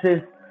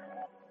 C-classes,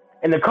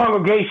 and the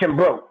congregation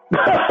broke.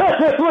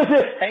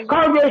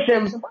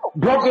 Congregation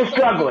broke and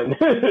struggling.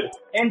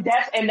 And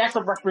that's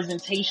a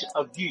representation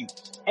of you.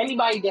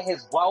 Anybody that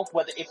has wealth,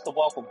 whether it's the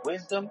wealth of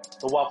wisdom,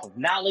 the wealth of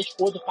knowledge,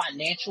 or the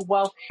financial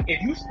wealth,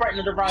 if you spreading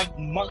it around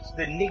amongst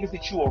the niggas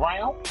that you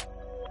around,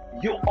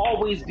 you'll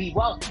always be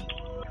wealthy.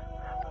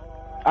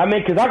 I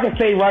mean, because I can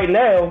say right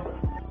now,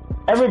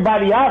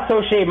 everybody I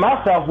associate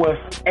myself with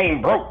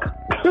ain't broke.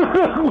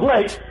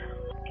 Like,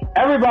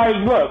 everybody,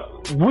 look,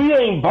 we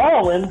ain't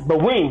balling,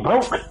 but we ain't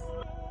broke.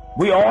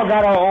 We all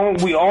got our own,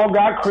 we all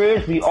got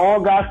cribs, we all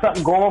got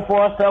something going for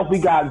ourselves, we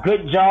got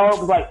good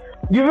jobs, like,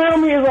 you feel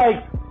me? It's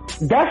like,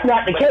 that's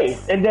not the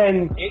case. And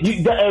then,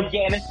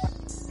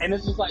 and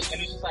it's just like,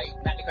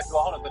 not to cut you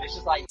off, but it's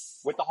just like,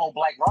 with the whole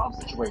Black Rob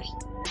situation.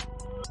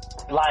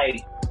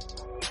 Like,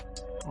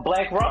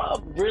 Black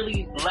Rob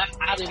really left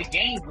out of the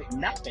game with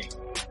nothing.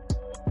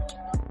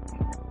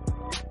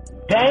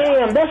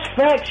 Damn, that's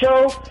fact,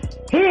 yo.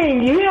 He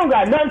don't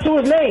got nothing to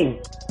his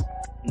name.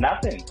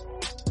 Nothing.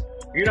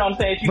 You know what I'm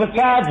saying?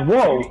 Besides,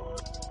 whoa.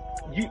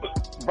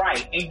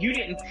 Right, and you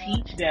didn't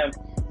teach them.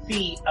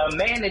 See, a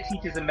man that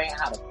teaches a man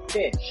how to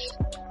fish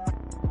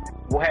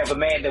will have a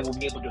man that will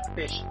be able to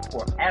fish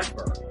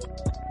forever.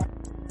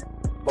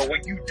 But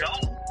when you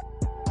don't,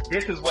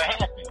 this is what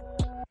happened.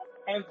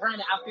 And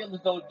granted, I feel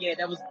as though, yeah,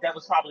 that was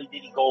probably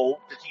Diddy Gold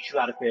to teach you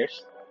how to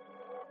fish.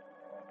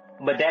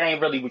 But that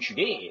ain't really what you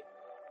did.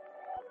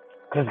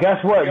 Cause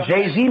guess what?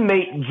 Jay-Z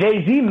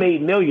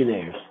made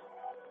millionaires.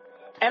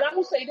 And I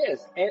will say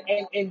this,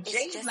 and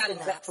Jay's not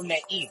exempt from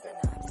that either.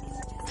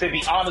 To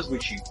be honest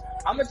with you,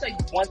 I'm gonna tell you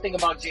one thing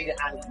about Jay that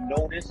I have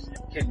noticed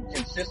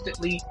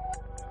consistently.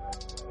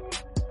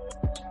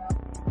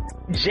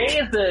 Jay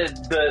is the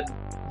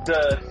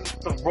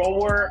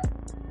thrower.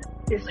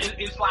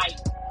 It's like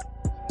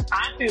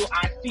I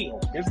feel.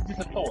 This is just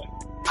a thought.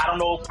 I don't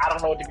know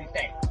what to be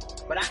saying,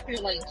 but I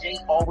feel like Jay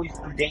always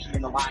threw Dame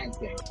in the Lions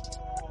game.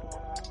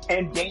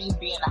 And Dame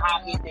being the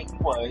hothead that he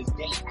was,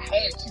 Dame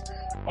had to.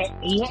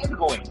 And he had to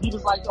go in. He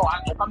was like, yo,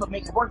 if I'm gonna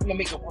make it work, I'm gonna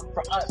make it work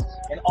for us.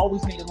 And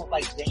always made it look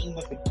like Dame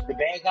was the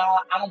bad guy.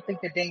 I don't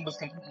think that Dame was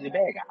completely the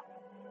bad guy.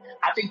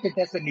 I think that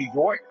that's a New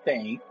York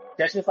thing.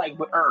 That's just like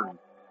with Irv.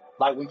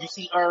 Like when you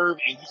see Irv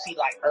and you see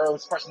like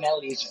Irv's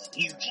personality is just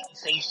huge and he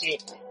say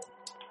shit.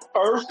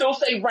 Irv still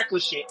say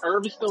reckless shit.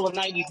 Irv is still a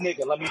 90s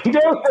nigga. Let me He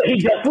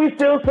definitely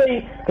still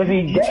say, because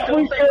he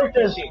definitely still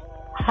says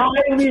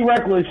highly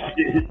reckless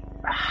shit.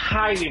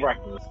 Highly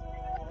reckless.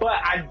 But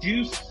I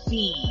do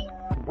see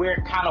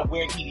where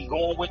he be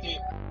going with it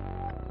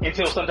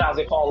until sometimes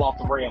they fall off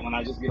the rail and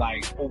I just be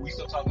like, oh, we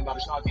still talking about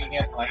Ashanti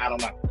again? Like, I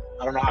don't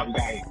know how we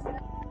got here.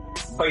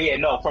 But yeah,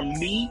 no, from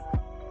me,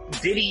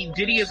 Diddy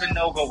is a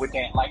no-go with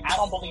that. Like, I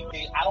don't believe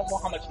I don't know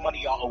how much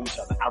money y'all owe each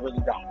other. I really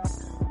don't.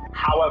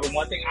 However,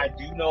 one thing I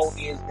do know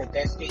is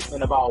that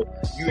statement about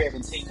you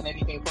haven't taken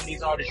anything from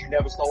these artists, you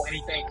never stole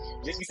anything,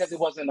 just because it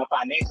wasn't a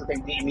financial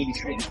thing didn't mean that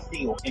you didn't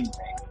steal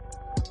anything.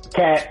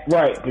 Cat,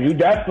 right, but you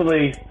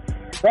definitely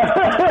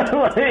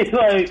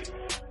like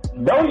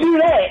don't do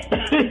that.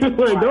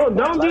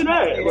 don't do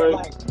that.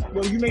 Like,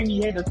 yo, you made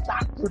me hear the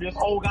stop through this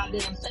whole goddamn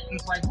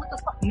sentence. Like, what the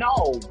fuck?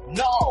 No.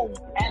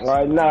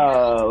 Right,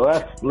 no,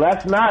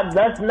 let's not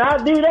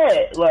do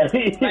that. Like,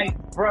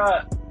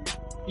 bruh,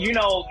 you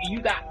know,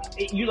 you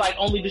like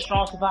only the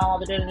strong survive.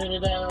 All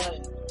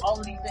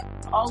of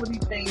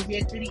these things.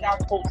 Yeah, Diddy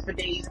got quotes for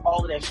days.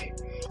 All of that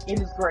shit. It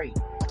is great.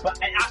 But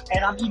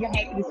and I'm even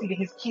happy to see that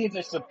his kids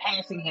are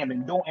surpassing him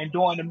and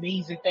doing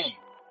amazing things.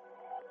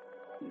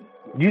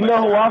 You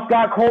know who else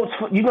got quotes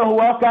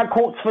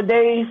for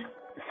days?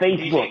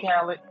 Facebook. DJ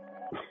Khaled.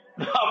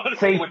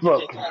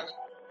 Facebook.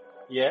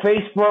 Yeah.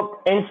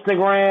 Facebook,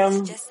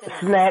 Instagram,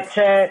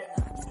 Snapchat,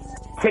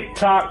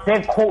 TikTok. They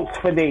have quotes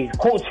for days,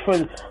 quotes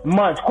for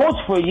months, quotes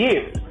for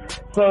years.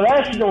 So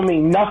that shit don't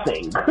mean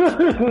nothing.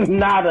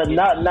 Nothing.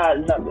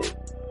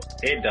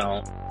 It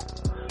don't.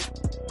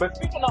 But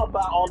speaking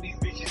about all these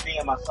bitches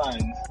being my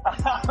sons,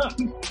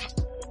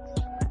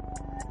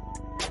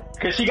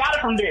 cause she got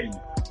it from Diddy.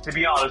 To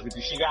be honest with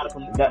you, she got it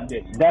from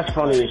Diddy. That's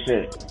funny as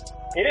shit.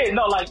 It is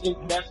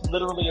that's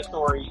literally a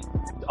story.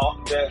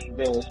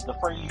 The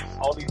phrase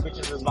 "all these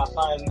bitches is my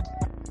son"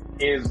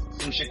 is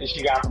some shit that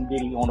she got from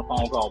Diddy on a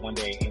phone call one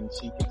day, and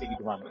she continued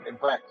to run with it,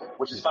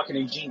 which is fucking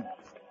ingenious.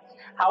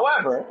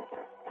 However,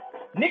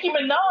 Nicki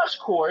Minaj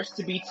course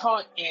to be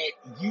taught at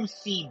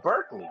UC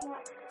Berkeley.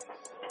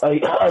 A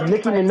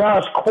Nicki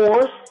Minaj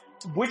course?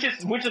 Which is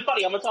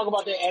funny. I'm gonna talk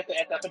about that after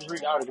I finish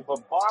reading the article.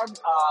 But Barb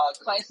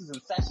class is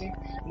in session.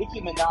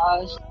 Nicki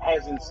Minaj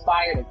has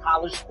inspired a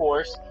college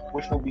course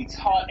which will be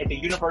taught at the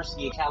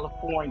University of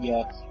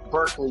California,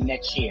 Berkeley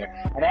next year.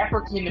 An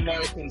African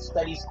American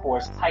Studies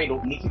course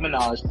titled Nicki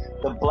Minaj,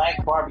 the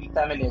Black Barbie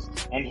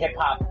Feminist and Hip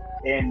Hop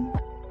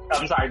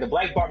the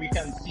Black Barbie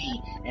Feminist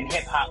and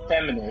Hip Hop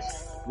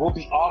Feminist will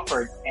be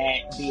offered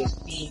at the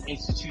esteemed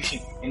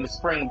institution in the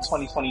spring of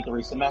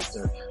 2023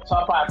 semester.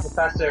 Taught by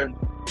Professor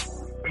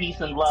Peace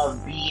and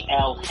Love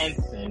B.L.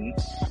 Henson,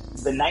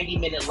 the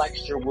 90-minute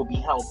lecture will be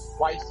held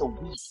twice a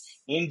week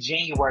in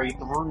January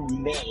through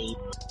May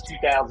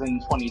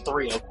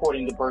 2023,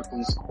 according to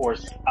Berkeley's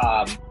course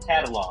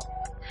catalog.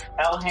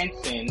 L.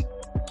 Henson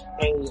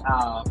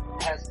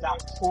has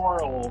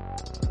doctoral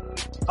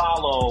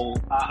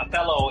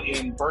fellow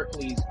in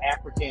Berkeley's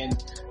African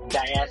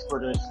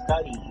Diaspora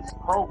Studies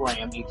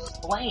program,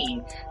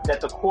 explained that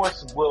the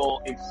course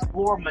will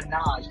explore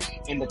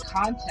Minaj in the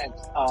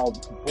context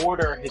of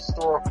border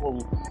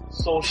historical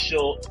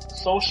social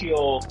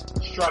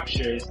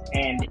structures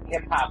and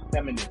hip hop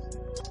feminism.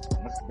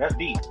 That's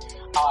deep.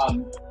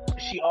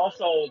 She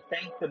also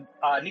thanked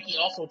Nicki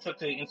also took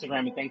to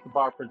Instagram and thanked the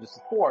bar for the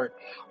support.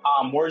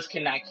 Words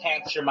cannot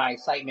capture my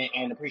excitement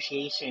and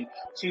appreciation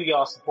to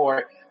y'all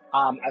support.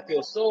 I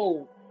feel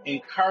so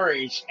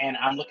encouraged, and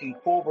I'm looking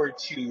forward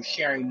to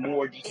sharing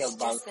more details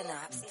about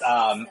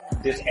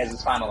this as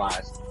it's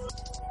finalized.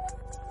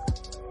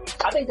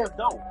 I think that's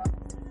dope.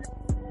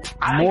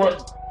 I think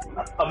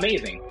that's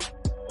amazing.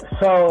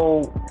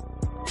 So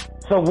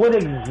what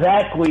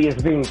exactly is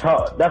being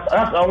taught? That's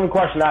the only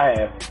question I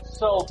have.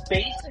 So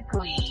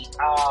basically,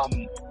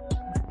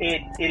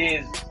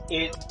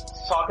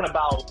 it's talking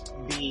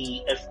about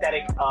the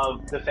aesthetic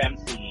of the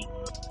femc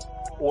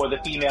or the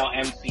female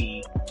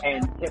MC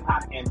and hip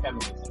hop and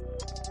feminism.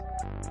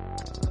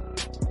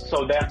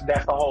 So that's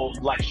the whole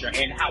lecture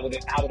and how it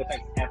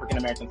affects African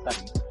American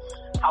studies.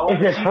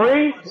 However, is it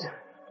free?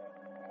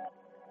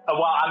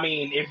 Well, I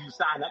mean, if you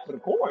sign up for the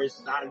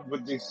course, I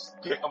would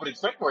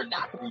expect for it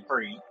not to be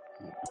free.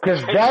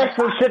 Because that's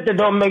some shit that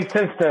don't make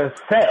sense to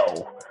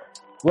sell.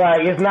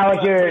 Like, it's not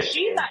like you're.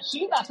 She's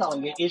not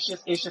selling it. It's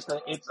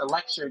a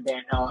lecture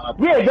that. That's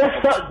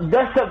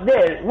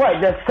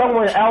right. That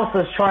someone else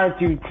is trying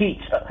to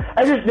teach.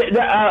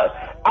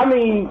 I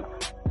mean,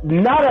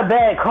 not a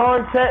bad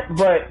concept,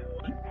 but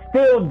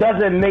still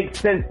doesn't make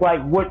sense.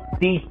 Like what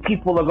these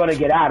people are going to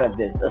get out of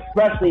this,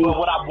 especially if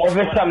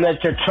it's something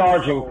that you're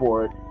charging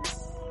for it.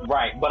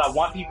 Right, but I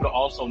want people to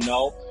also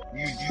know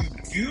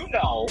you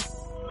know.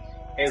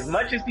 As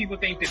much as people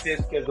think that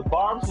because the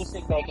Barbs will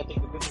sit back and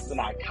think that this is an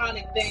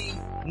iconic thing,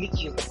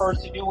 Nicki is the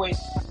first to do it.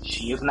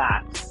 She is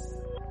not.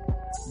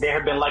 There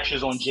have been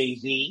lectures on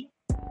Jay-Z.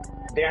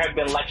 There have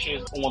been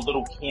lectures on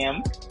Lil'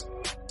 Kim.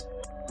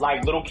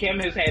 Like, Lil' Kim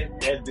has had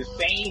the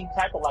same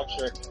type of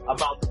lecture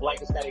about the black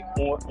aesthetic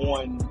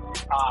on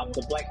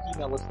the black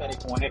female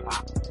aesthetic on hip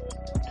hop.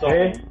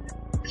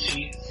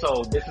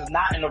 So this is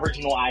not an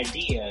original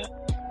idea.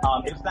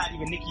 It's not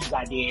even Nicki's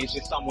idea. It's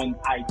just someone's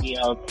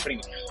idea of putting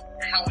it.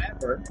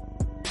 However,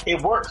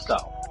 it works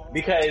though,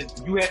 because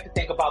you have to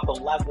think about the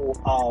level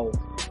of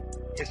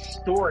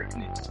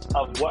historicness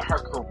of what her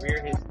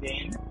career has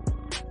been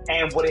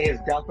and what it has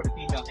done for the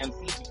female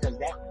MC, because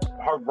that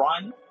her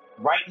run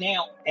right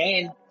now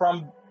and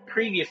from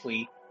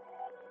previously,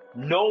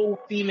 no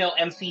female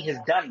MC has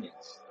done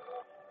this.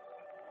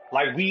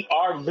 Like, we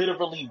are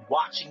literally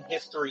watching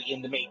history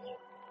in the making.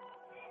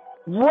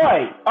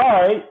 Right. All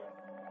right.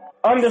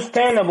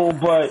 Understandable,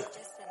 but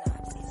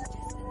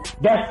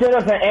that still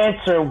doesn't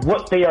answer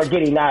what they are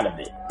getting out of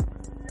it.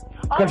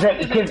 I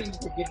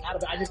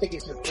just think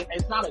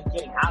it's not a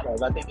getting out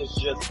of. I think it's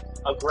just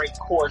a great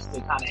course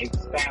to kind of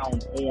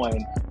expound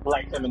on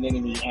black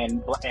femininity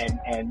and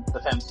the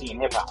femc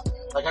and hip hop.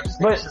 Like, I just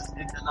think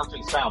it's enough to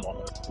expound on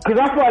it. Because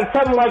I feel like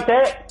something like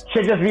that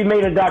should just be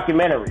made a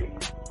documentary.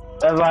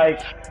 And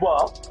like,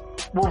 well,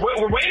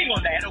 we're waiting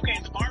on that. Okay,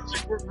 the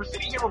Barbs, we're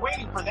sitting here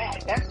waiting for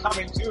that. That's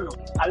coming too.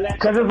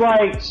 Because it's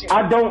like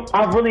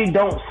I really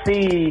don't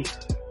see.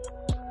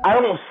 I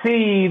don't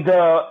see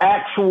the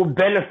actual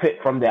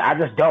benefit from that. I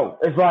just don't.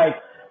 It's like,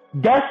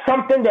 that's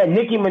something that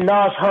Nicki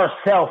Minaj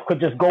herself could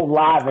just go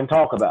live and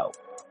talk about.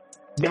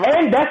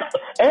 And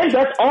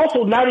that's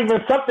also not even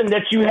something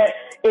that you had.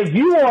 If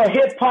you are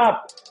hip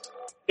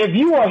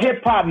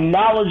hop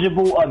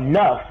knowledgeable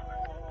enough,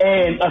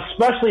 and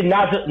especially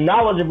not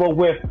knowledgeable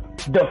with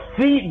the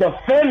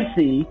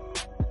femc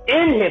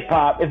in hip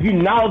hop, if you're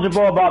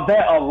knowledgeable about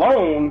that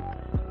alone,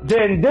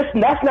 then that's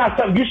not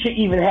something you should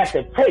even have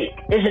to take.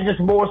 It should just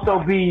more so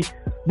be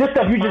this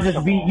stuff. You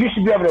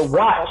should be able to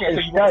watch and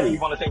study. You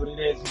want to say what it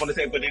is? You want to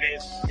say what it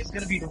is? It's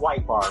gonna be the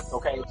white Barbs,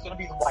 okay? It's gonna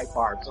be the white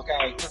Barbs,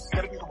 okay? It's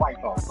gonna be the white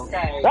folks,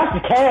 okay? That's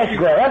the cash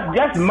grab.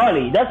 That's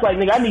money. That's like,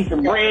 nigga, I need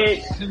some bread.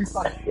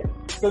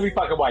 It's gonna be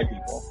fucking white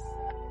people.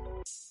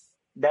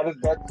 That's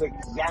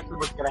exactly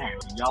what's gonna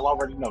happen. Y'all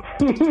already know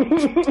that.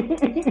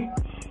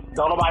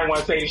 Don't nobody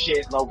want to say the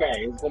shit.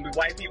 Okay, it's gonna be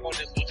white people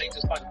just gonna take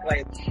this fucking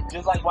class,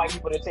 just like white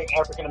people that take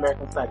African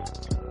American studies.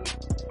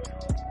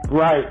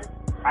 Right.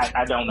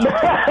 I don't know.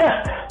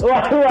 yeah,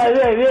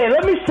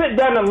 let me sit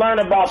down and learn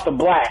about the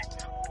blacks.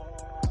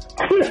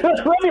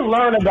 Let me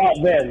learn about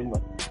them.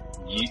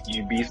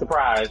 You'd be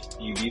surprised.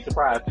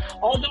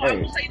 Although I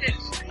will say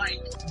this, like,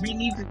 we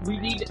need,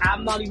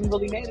 I'm not even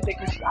really mad at that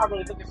because I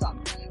really look at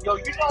something. Yo,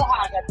 you know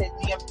how I got that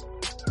DM?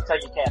 Tell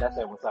your cat I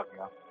said, what's up,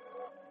 yo?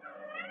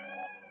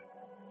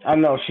 I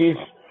know, she's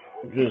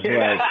just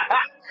like...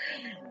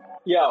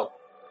 Yo,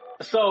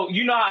 so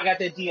you know how I got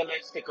that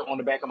DMX sticker on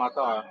the back of my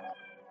car?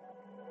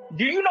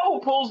 Do you know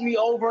who pulls me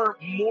over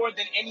more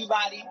than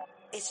anybody?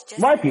 It's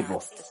just White people.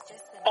 It's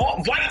just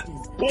Oh, white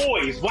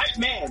boys, white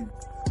men,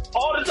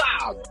 all the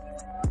time.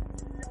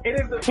 It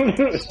is the shit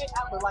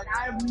ever. Like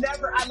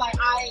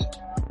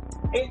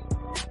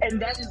and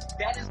that is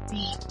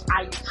the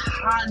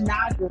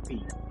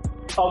iconography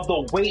of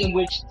the way in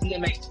which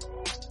DMX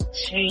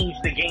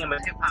changed the game of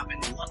hip hop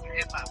and the love of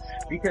hip hop.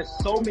 Because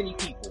so many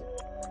people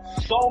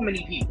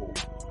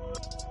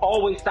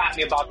always stop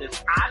me about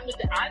this. I put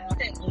that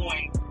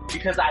on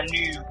because I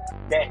knew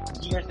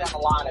that years down the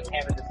line of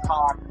having this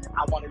car,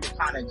 I wanted to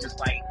kind of just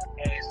like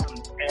add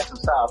some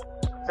stuff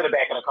to the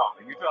back of the car.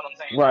 You feel what I'm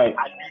saying? Right.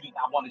 I knew that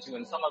I wanted to,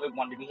 and some of it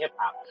wanted to be hip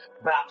hop.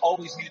 But I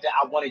always knew that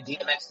I wanted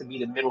DMX to be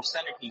the middle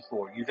centerpiece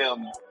for it. You feel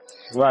me?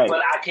 Right.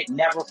 But I could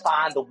never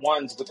find the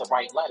ones with the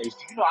right letters.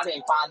 You know, I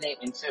didn't find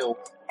that until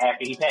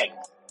after he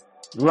passed.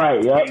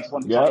 Right, yep. In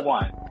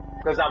 2021.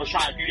 Because I was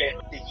trying to do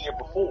that the year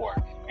before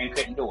and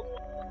couldn't do it.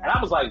 And I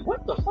was like,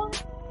 what the fuck?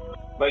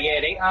 But yeah,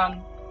 they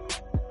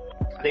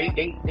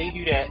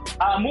do that.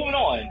 Moving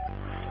on.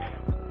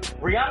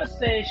 Rihanna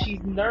says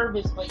she's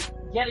nervous but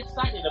yet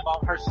excited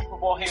about her Super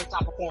Bowl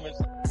halftime performance.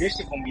 This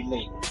shit gonna be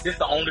lit. This is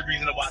the only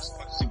reason to watch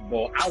the Super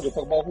Bowl. I don't give a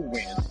fuck about who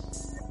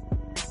wins.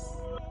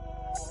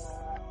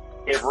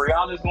 If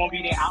Rihanna's gonna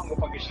be there, I don't give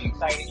a fuck if she's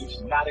excited, if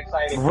she's not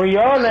excited.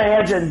 Rihanna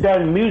hasn't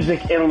done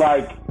music in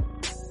like...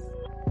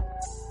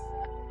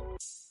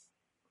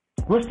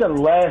 What's the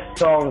last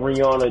song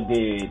Rihanna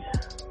did?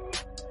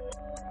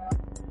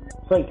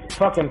 It's like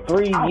fucking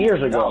 3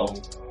 years ago.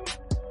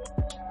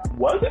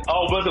 Was it?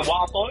 Oh, was it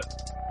Wild Thoughts?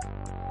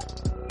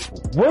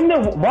 When the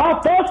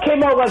Wild Thoughts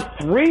came out like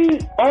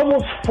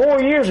almost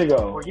 4 years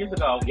ago. 4 years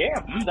ago,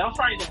 yeah. That was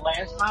probably the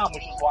last time,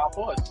 which was Wild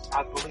Thoughts.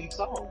 I believe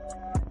so.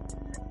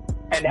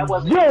 And that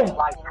wasn't even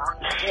like,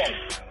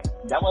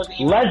 that wasn't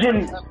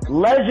even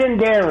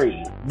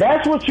legendary.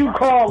 That's what you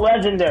call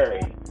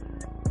legendary.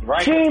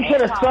 Right. She ain't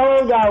put a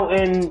song out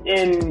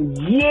in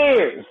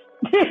years.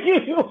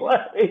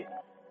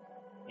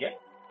 Yeah.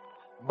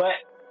 But,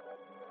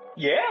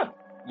 yeah.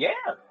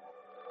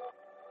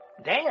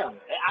 Damn.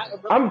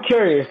 I'm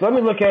curious. Let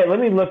me look at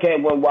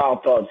when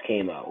Wild Thoughts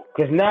came out.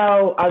 Cause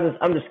now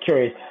I'm just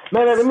curious.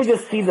 Man, let me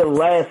just see the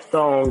last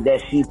song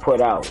that she put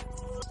out.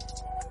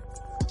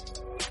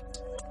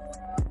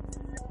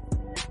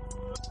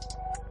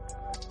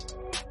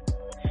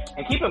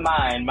 And keep in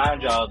mind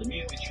y'all, the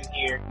music you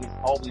hear is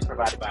always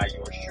provided by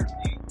yours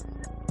truly.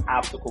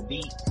 Obstacle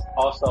Beats,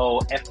 also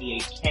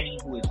FBA Kenny,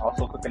 who is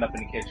also cooking up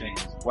in the kitchen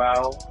as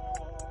well.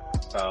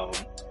 So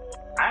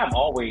I am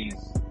always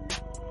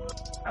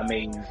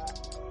amazed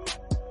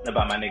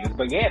about my niggas.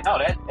 But yeah, no,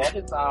 that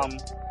is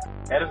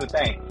the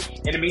thing.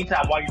 In the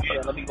meantime, while you do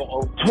that, let me go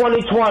over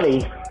 2020.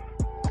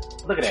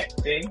 Look at that.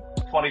 See?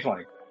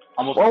 2020.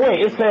 Almost. Oh wait,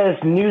 it says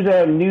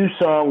new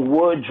song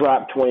would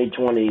drop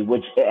 2020,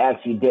 which it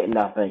actually didn't,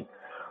 I think.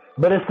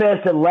 But it says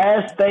the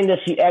last thing that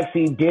she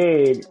actually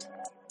did,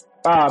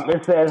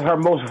 it says her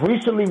most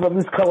recently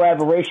released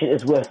collaboration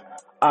is with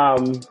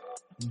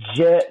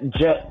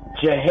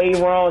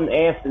Jaharon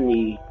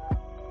Anthony,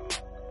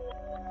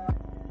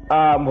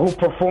 who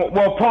performed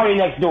Party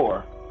Next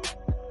Door.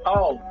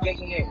 Oh,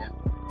 yeah.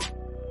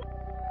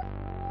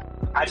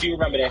 I do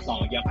remember that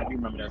song. Yep, I do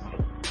remember that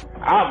song.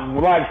 I'm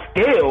like,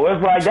 still,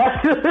 it's like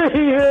that's you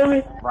hear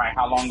me? Right.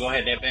 How long ago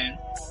had that been?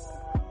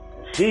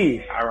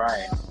 Jeez. All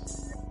right.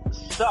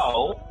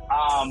 So,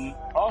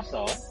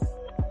 also,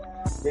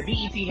 the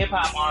BET Hip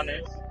Hop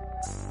Honors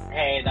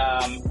had,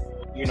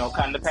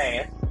 kind of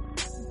passed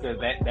because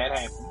that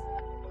happened.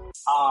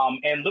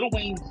 And Lil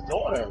Wayne's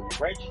daughter,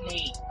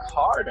 Reginae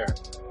Carter,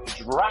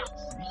 drops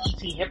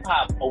BET Hip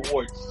Hop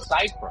Awards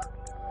Cypher.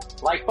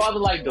 Like father,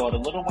 like daughter,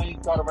 Lil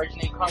Wayne's daughter,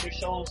 Reginae Carter,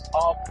 shows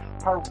off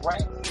her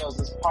rap skills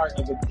as part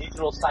of a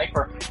digital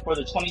cypher for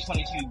the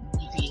 2022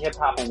 BET Hip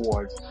Hop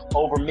Awards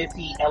over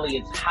Missy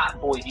Elliott's Hot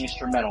Boy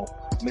instrumental.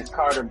 Miss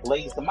Carter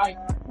blazed the mic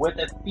with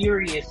a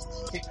furious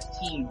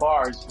 16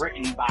 bars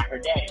written by her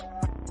dad.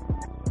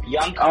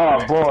 Young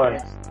Carter. Oh boy.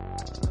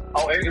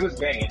 Oh, it was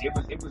bad. It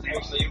was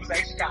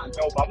actually kind of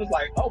dope. I was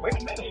like, oh wait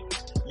a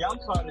minute. Young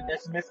Carter,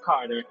 that's Miss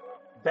Carter,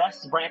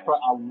 best rapper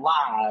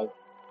alive.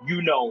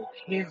 You know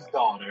his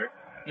daughter.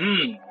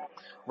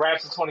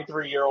 Raps a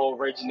 23-year-old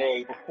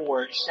Reginae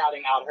before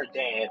shouting out her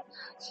dad,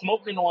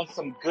 smoking on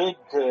some good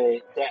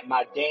that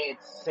my dad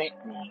sent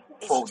me,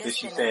 quote that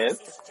she says.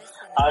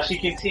 She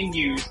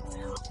continues,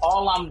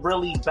 all I'm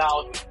really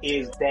about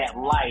is that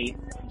life.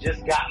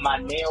 Just got my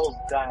nails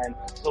done,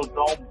 so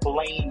don't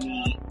blame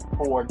me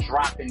for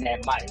dropping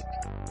that mic.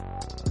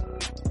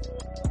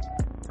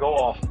 Go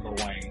off, Lil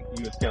Wayne.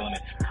 You was killing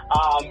it.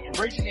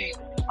 Reginae,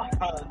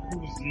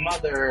 whose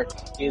mother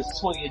is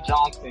Toya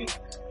Johnson,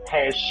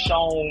 has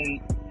shown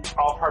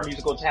off her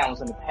musical talents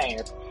in the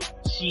past.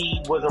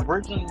 She was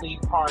originally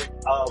part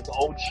of the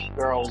OG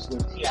Girls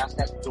with T.I.'s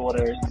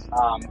stepdaughter,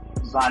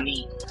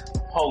 Zanique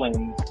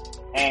Pullins,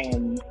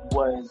 and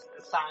was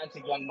signed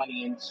to Young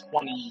Money in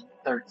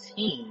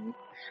 2013.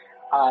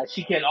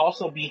 She can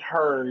also be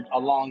heard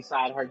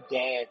alongside her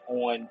dad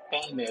on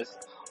Famous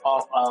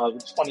off of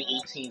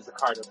 2018's The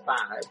Carter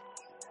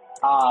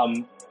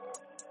 5.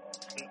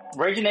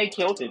 Reginae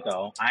killed it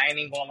though. I ain't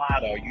even gonna lie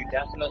though. You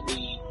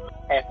definitely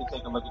have to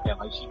take a look at that.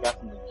 Like, she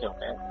definitely killed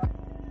that.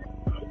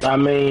 I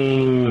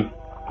mean,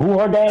 who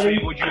her I daddy?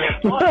 mean, would you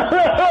have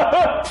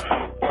thought?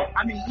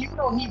 I mean, even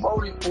though he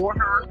voted for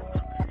her,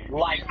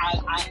 like, I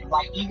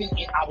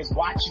was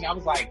watching, I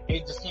was like,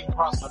 it just came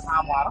across my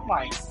timeline. I'm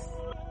like,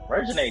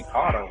 Reginae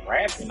Carter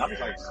rapping. I was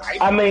like,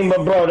 I mean,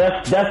 but bro,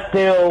 that's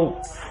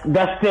still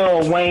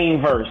a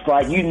Wayne verse.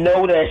 Like, you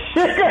know that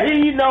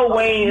shit. You know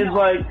Wayne is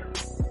like,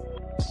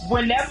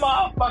 when that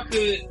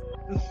motherfucker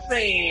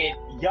said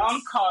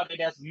Young Carter,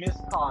 that's Miss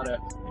Carter,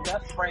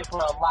 best friend for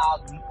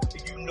allowed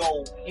you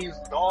know his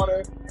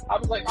daughter, I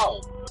was like,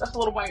 oh, that's a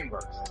Lil Wayne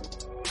verse.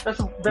 That's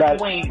a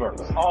Wayne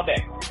verse all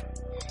day.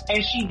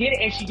 And she did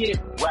it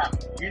well.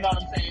 You know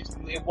what I'm saying?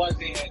 It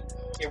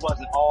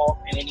wasn't off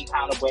in any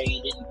kind of way.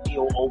 It didn't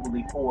feel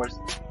overly forced.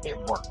 It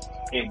worked.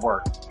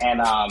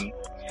 And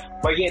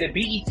but yeah, the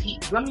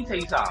BET. Let me tell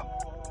you something.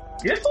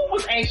 This one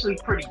was actually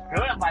pretty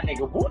good, my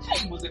nigga.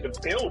 Wu-Tang was in the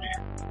building.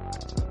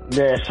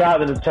 yeah.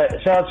 Shout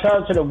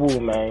out to the Wu,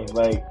 man.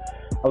 Like,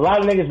 a lot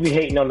of niggas be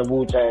hating on the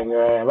Wu-Tang,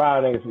 man. A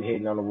lot of niggas be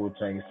hating on the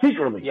Wu-Tang.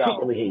 Secretly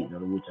hating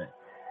on the Wu-Tang.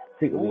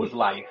 Wu was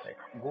life.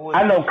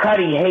 I know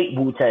Cudi hate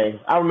Wu-Tang.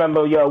 I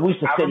remember, we used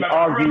to sit and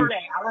argue.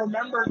 I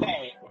remember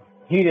that.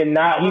 He did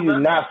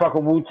not fuck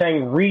with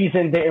Wu-Tang.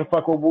 Reason didn't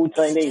fuck with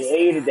Wu-Tang. They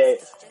hated that.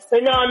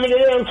 Say, no, nigga,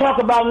 they don't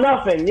talk about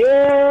nothing.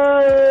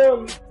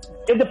 Yeah.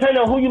 It depends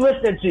on who you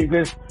listen to,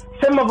 because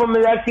some of them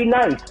is actually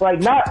nice.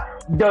 Like, not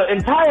the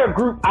entire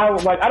group. I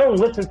don't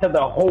listen to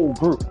the whole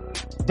group.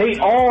 They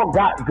all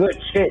got good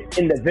shit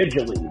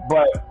individually,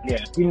 but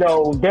they're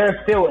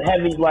still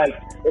heavy. Like,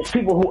 it's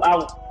people who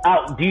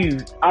outdo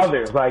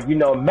others. Like,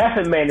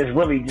 Method Man is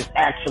really just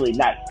actually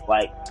nice.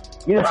 Like,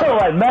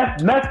 like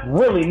Meth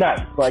really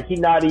nice. Like, he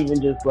not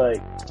even just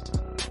like.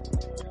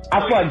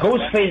 I feel like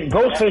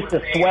Ghostface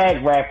the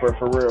swag rapper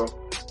for real.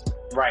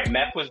 Right,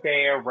 Meth was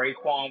there,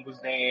 Raekwon was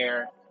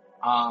there,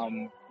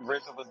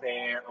 RZA was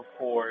there, of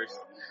course,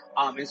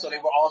 and so they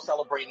were all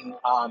celebrating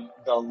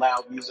the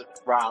Loud Music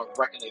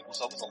record label.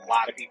 So it was a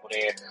lot of people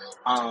there.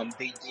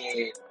 They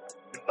did.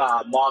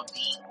 Mobb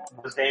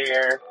Deep was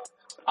there.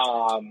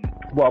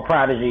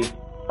 Prodigy.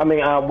 I mean,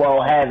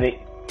 Havoc.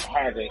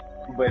 Havoc,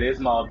 but it's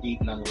Mobb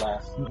Deep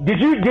nonetheless.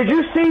 Did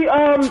you see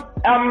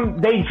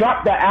they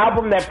dropped the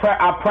album that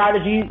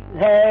Prodigy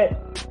had?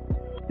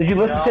 Did you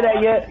listen to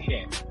that yet?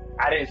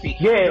 I didn't see it.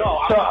 Yeah, no,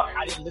 so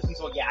I didn't listen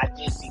to it. Yeah, I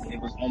did see it. It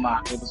was on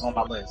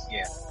my list.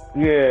 Yeah.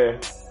 Yeah.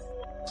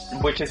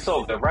 Which is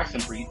so good. Rest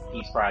in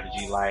peace,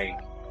 Prodigy. Like,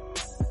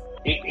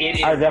 it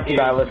is. I definitely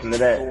gotta listen to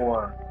that.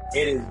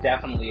 It is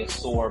definitely a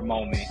sore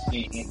moment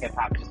in hip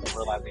hop, just to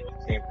realize that he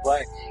was there.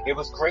 But it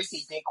was great.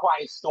 They did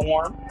Quiet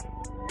Storm.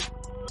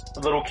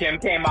 Little Kim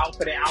came out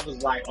for that. I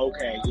was like,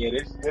 okay, yeah,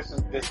 this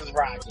is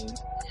rocking.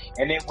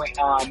 And then when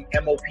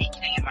MOP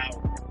came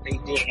out, they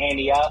did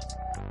Annie Up.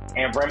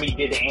 And Remy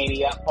did the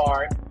Annie Up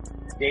part.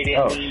 They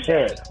didn't need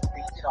that.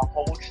 They did a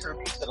whole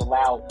tribute to the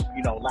loud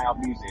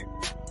music,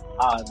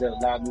 the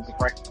Loud Music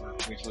record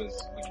group, which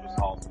was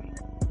awesome.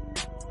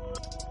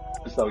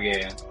 So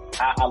yeah,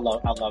 I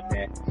love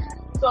that.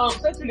 So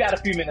since we got a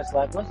few minutes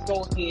left, let's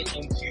go ahead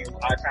into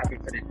our topic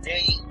for the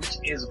day, which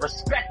is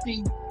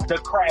respecting the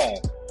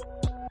craft.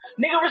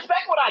 Nigga,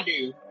 respect what I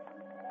do.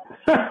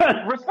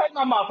 Respect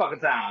my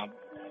motherfucking time.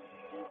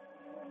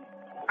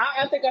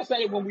 I think I said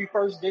it when we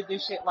first did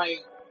this shit,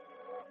 like,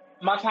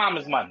 my time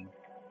is money.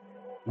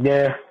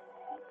 Yeah.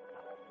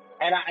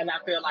 And I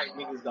feel like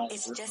niggas don't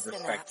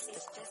respect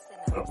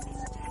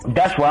it.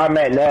 That's where I'm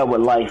at now with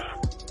life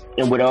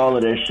and with all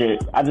of this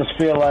shit. I just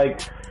feel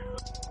like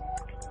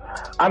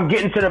I'm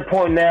getting to the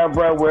point now,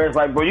 bro, where it's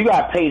like, bro, you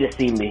gotta pay to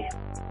see me.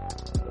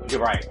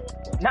 You're right.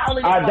 Not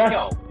only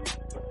that,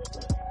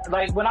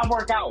 like when I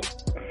work out,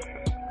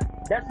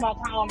 that's my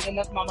time and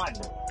that's my money.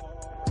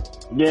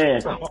 Yeah.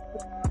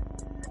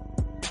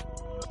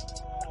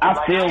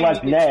 I feel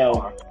like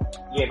now.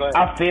 Yeah, go ahead.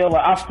 I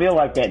feel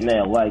like that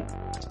now. Like,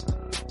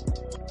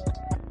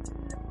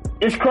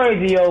 it's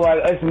crazy, yo.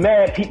 Like, it's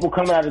mad people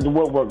coming out of the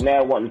woodwork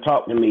now wanting to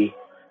talk to me.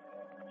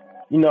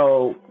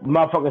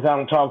 Motherfuckers I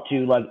don't talk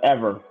to like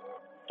ever,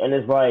 and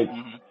it's like,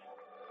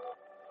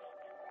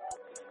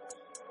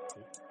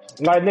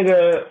 like,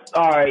 nigga,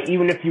 all right.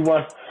 Even if you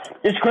want,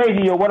 it's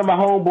crazy, yo. One of my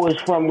homeboys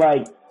from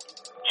like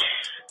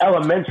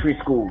elementary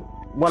school.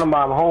 One of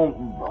my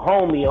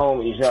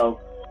homies, yo.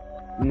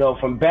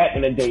 From back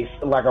in the day,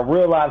 like a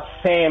real life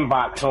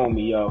sandbox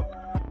homie, yo.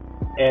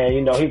 And,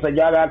 you know, he's like,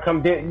 y'all gotta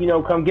come get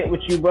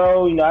with you,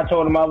 bro. You know, I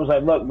told him, I was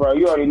like, look, bro,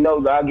 you already know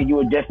that I'll give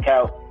you a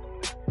discount.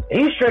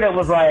 He straight up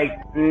was like,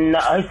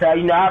 nah, he said,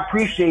 you know, I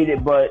appreciate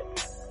it, but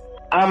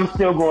I'm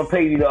still going to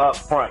pay you the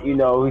upfront. You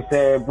know, he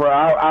said, bro,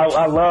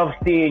 I love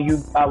seeing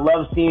you. I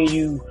love seeing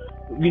you,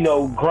 you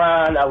know,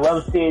 grind. I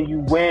love seeing you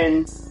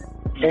win.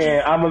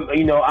 And I'm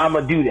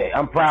gonna do that.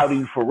 I'm proud of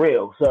you for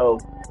real. So,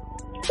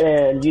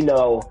 and you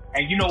know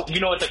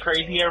what the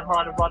crazier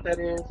part about that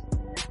is?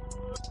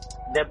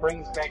 That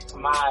brings back to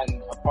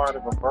mind a part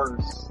of a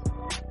verse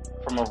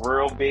from a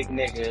real big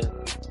nigga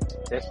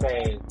that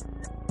says,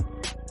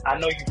 I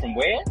know you from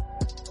where?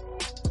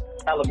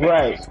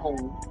 Elementary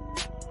school.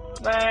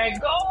 Man,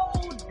 go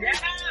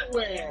that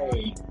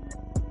way.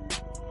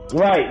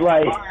 Right,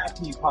 like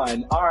R.I.P.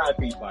 pun.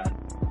 R.I.P. pun.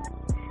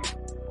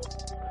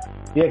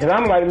 Yeah, cause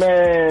I'm like,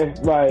 man,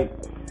 like,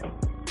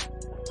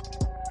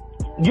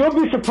 you'll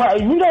be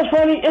surprised. You know what's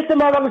funny? It's the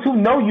motherfuckers who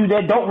know you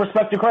that don't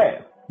respect your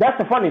craft. That's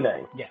the funny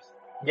thing. Yes.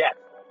 Yes.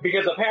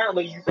 Because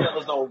apparently you feel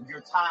as though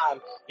your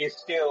time is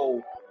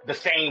still the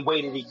same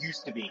way that it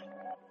used to be.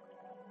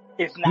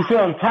 It's not. You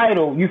feel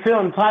entitled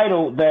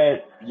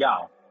that,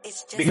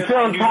 you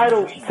feel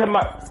entitled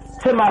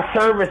to my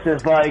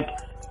services, like,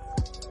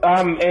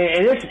 and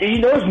it's,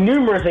 you know, it's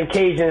numerous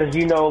occasions,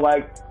 you know,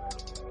 like,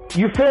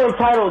 you feel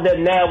entitled that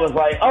now is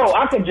like, oh,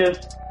 I could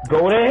just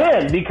go to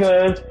him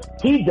because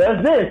he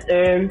does this,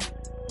 and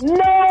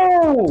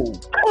no!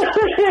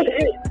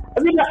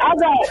 I mean, I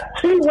got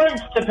 2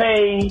 rents to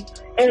pay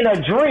and a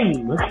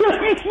dream.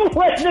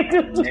 Like,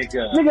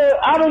 nigga,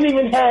 I don't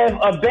even have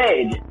a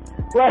bed.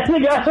 Like,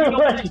 nigga,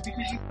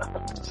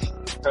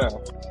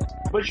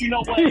 but you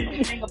know what?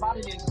 The thing about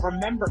it is,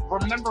 remember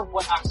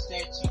what I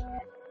said to you.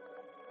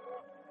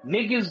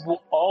 Niggas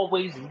will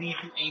always leave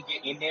you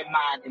in their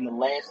mind in the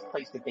last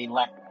place that they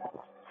left.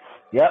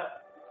 Yep.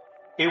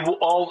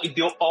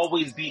 They'll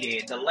always be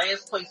there. The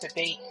last place that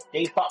they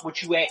fuck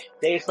with you at,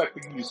 they expect for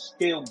you to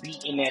still be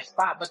in that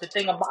spot. But the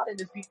thing about it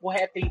is people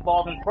have to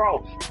evolve and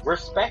grow.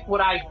 Respect what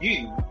I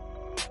do,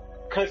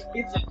 cause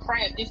it's a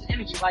craft, it's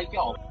energy. Like,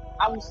 yo,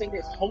 I will say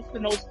this,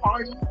 hosting those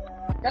parties,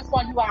 that's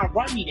why you gotta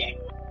run me there.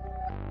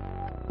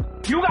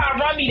 You gotta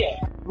run me there.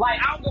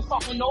 Like, I don't give a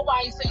fuck when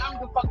nobody say, I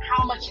don't give a fuck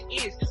how much it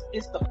is.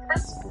 It's the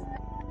principle.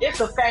 It's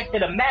the fact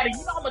that it matters.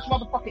 You know how much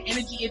motherfucking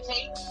energy it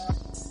takes?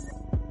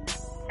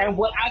 And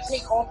what I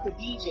take off the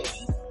DJ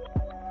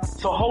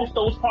to host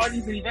those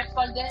parties and events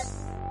like that?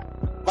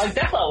 Like,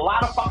 that's a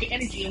lot of fucking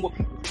energy. And what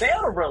people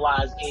fail to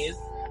realize is,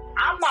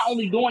 I'm not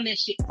only doing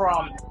this shit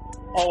from,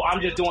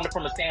 I'm just doing it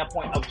from a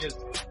standpoint of just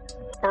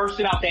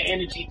bursting out that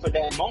energy for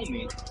that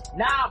moment.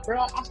 Nah,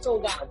 bro, I still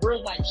got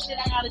real life shit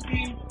I gotta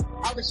do.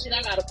 Other shit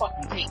I gotta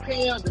fucking take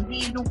care of and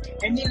handle,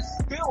 and then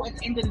still at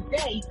the end of the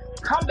day,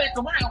 come back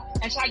around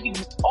and try to give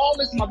you all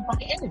this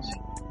motherfucking energy.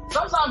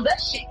 Sometimes that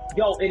shit,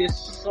 it is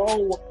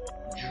so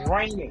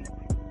draining.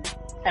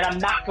 And I'm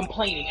not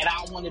complaining, and I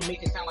don't want to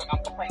make it sound like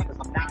I'm complaining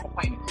because I'm not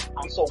complaining.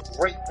 I'm so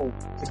grateful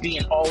to be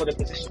in all of the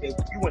positions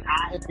that you and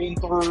I have been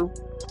through,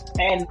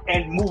 and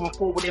moving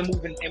forward and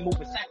moving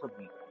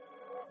separately.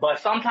 But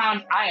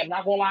sometimes I am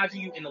not gonna lie to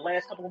you. In the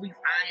last couple of weeks,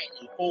 I had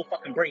a full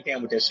fucking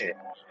breakdown with this shit.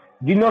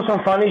 You know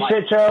some funny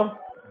shit, yo?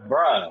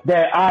 Bruh.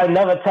 That I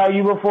never tell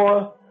you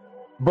before?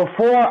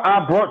 Before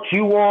I brought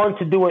you on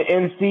to do an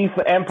MC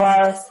for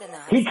Empire,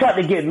 he tried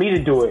to get me to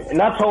do it.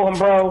 And I told him,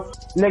 bro,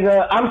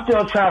 nigga, I'm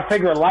still trying to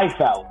figure life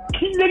out.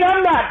 Nigga,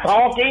 I'm not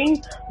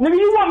talking. Nigga,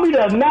 you want me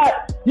to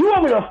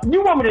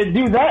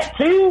do that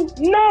too?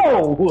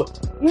 No.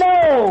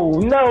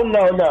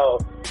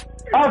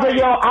 I was like,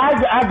 yo,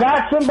 I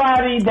got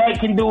somebody that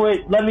can do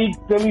it. Let me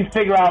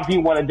figure out if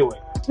you want to do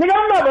it. Nigga,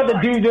 I'm not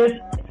about to do this.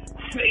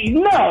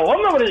 No,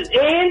 I'm not going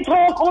to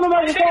talk on the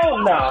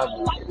microphone.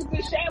 No.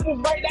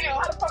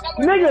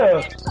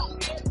 Nigga.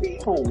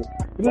 People.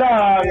 No.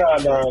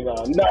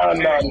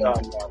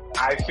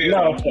 I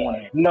feel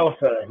no,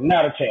 sir.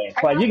 Not a chance.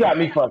 Like, you got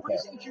me fucked up.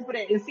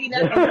 And see,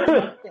 that's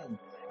another thing.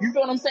 You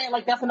know what I'm saying?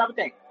 Like, that's another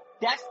thing.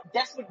 That's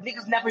what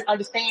niggas never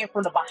understand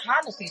from the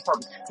behind the scenes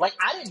purpose. Like,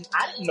 I didn't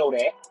know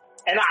that.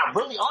 And I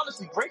really,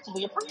 honestly,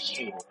 gratefully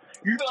appreciate it.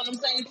 You know what I'm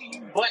saying to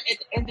you? But at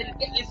the end of the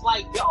day, it's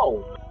like,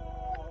 yo,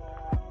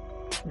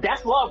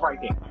 that's love right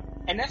there.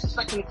 And that's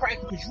respecting the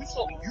craft because you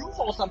saw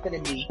something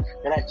in me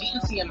that I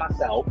didn't see in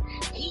myself.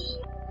 He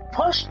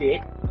pushed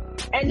it.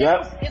 And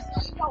it's like,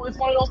 yo, it's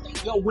one of those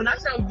things. Yo, when I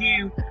tell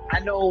you, I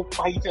know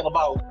how you feel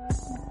about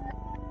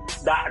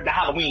the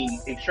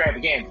Halloween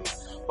extravaganza.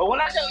 But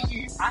when I tell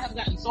you, I have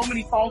gotten so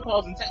many phone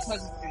calls and text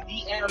messages and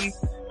DMs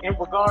in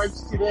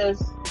regards to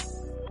this.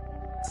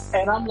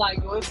 And I'm like,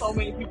 yo, there's so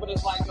many people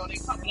that's like, yo, they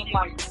come and I'm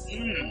like,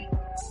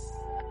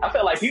 I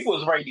feel like people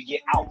is ready to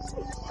get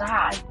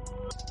outside.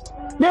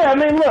 Yeah, I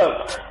mean,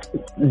 look,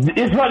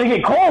 it's about to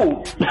get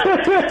cold. What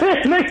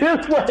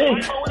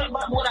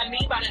I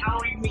mean by that, I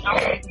don't even mean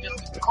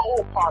just the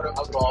cold part of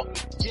it all.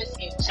 Just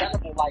in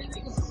general, like,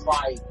 niggas is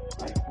like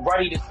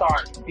ready to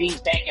start being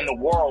back in the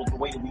world the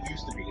way that we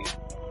used to be.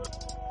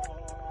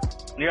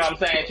 You know what I'm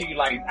saying to you?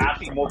 Like, I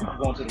see more people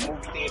going to the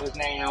movie theaters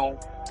now.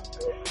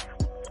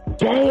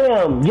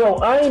 Damn, yo,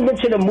 I ain't been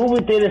to the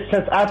movie theater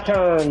since I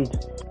turned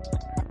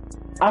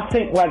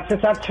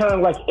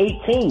like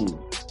 18.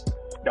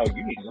 No,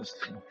 you need to go to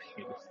the movie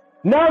theaters.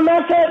 No,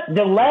 not that.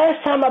 The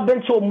last time I've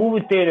been to a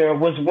movie theater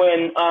was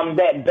when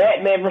that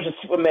Batman vs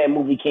Superman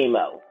movie came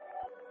out.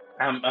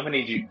 I'm gonna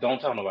need you. Don't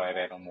tell nobody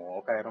that no more.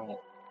 Okay, don't.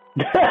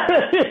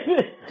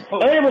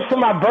 And it was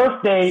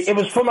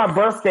for my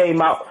birthday.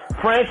 My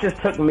Francis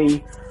took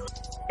me,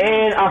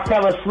 and I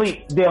fell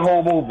asleep the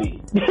whole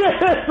movie.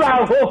 So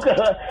I woke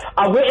up.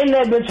 I went in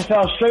that bitch and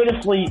fell straight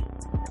asleep,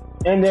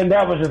 and then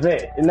that was just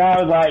it. And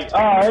I was like,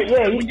 all right,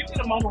 yeah. When you get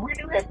a moment, we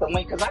do have the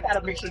link because I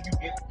gotta make sure you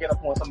get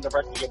up on some of the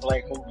rest of your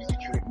black movies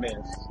that you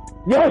missed.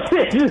 Yes,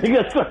 you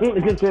get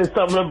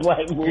some of the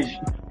black movies.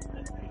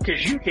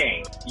 Cause you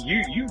can't.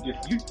 You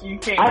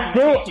can't. I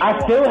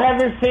still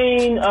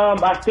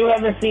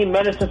haven't seen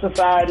Medicine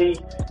Society.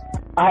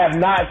 I have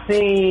not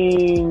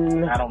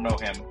seen. I don't know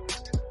him.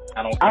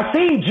 I've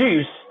seen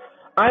Juice.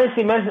 I ain't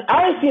seen Medicine.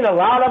 I ain't seen a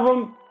lot of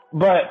them,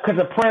 but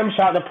because of Prem,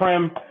 shout out to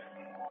Prem.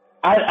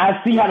 I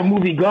see how the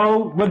movie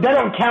go, but that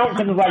don't count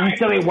because it's like you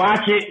still ain't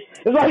watch it.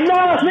 It's like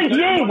no,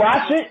 you ain't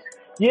watch it.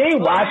 You ain't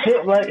watch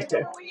it. Like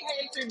we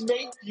had to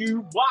make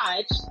you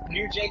watch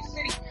New Jack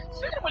City.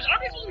 Speaking of which,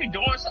 aren't they supposed to be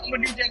doing something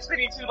with New Jack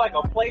City too, like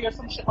a play or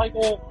some shit like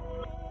that?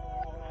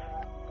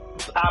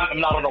 I'm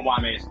not on the why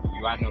I'm asking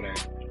you. I know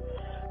that.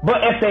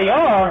 But if they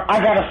are,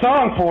 I got a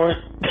song for it.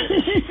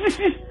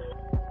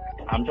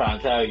 I'm trying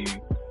to tell you.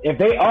 If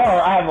they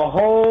are, I have a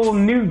whole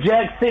New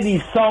Jack City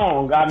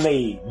song I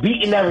made,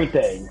 beat and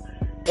everything,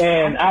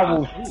 and I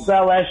will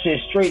sell that shit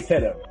straight to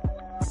them.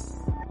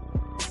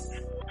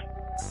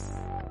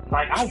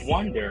 Like, I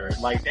wonder,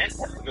 like, that's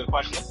a good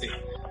question. Let's see.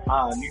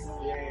 New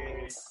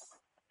Jack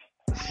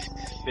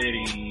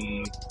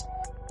City.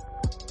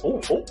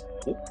 Oh.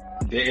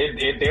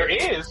 There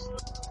is.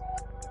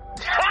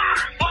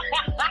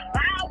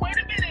 Wait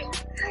a minute.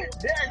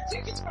 There are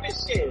tickets for this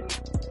shit.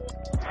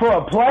 For a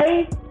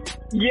play?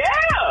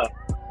 Yeah.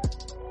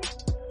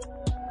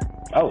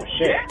 Oh,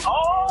 shit. Yeah.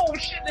 Oh,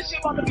 shit. This shit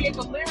about to be at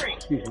the Lyric.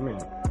 Excuse me.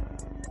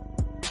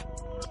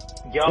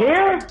 Yo.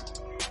 Here?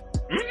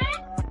 Mm-hmm.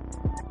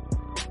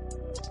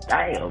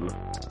 Damn.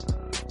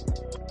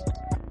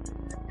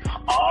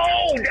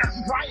 Oh, that's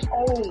right.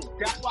 Oh,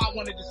 that's why I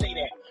wanted to say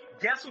that.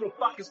 Guess who the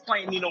fuck is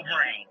playing Nino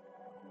Brain?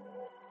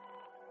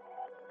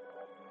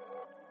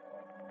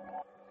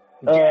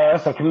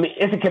 It's a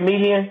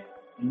comedian?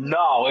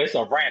 No, it's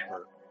a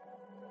rapper.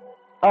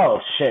 Oh,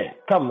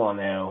 shit. Come on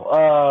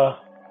now.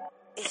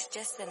 It's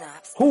just an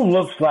obstacle. Who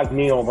looks like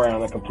Nino Brown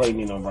that can play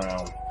Nino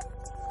Brown?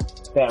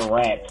 That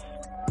raps.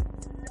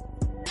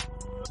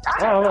 I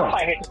don't know. I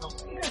might have to go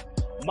see this.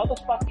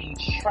 Motherfucking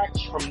Tretch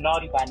from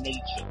Naughty by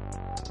Nature.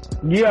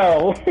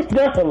 Yo,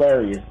 that's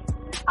hilarious.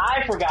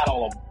 I forgot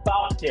all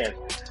about this.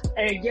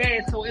 And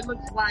yeah, so it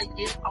looks like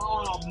it.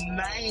 Oh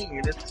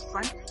man, it's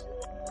Sunday.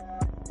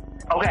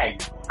 Okay,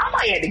 I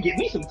might have to get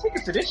me some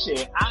tickets to this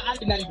shit. I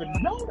did not even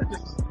know that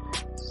this is.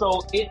 So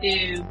it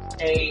is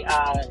a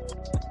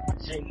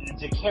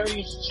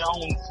Jacarius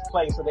Jones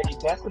play. So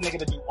that's the nigga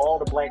to do all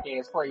the black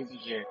ass plays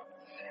and shit.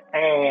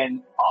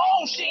 And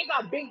oh shit, it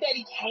got Big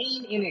Daddy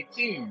Kane in it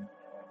too.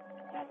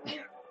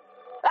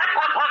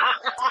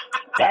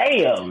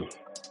 Damn.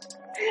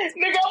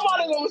 Nigga, I'm about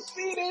to go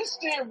see this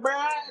shit, bro.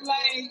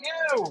 Like,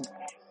 yo.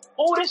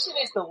 Oh, this shit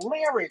at the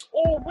Lyric.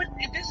 Oh, what?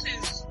 This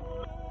is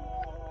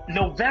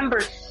November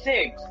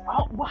 6th.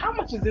 Oh, well, how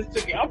much is this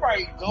ticket? I'm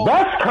ready to go.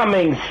 That's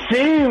coming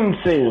soon.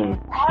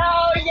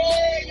 Hell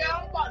yeah, yo.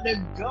 I'm about to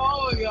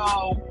go,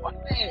 yo.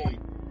 Hey.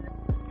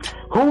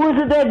 Who is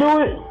it that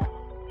do it?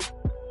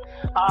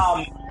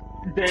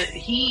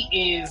 He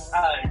is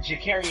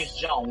Jacarius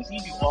Jones. He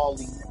do all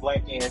these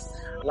black ass,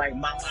 like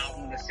my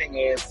mom wanna sing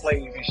ass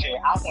plays and shit.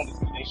 I want to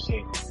see this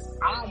shit.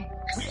 I'm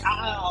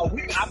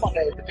about to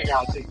have to figure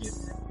out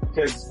tickets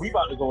because we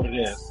about to go to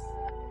this.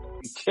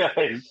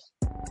 Because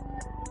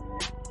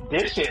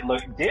this shit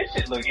look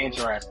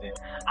interesting.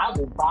 I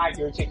will buy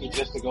your ticket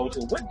just to go to.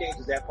 What day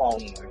does that fall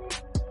on?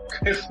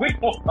 Because we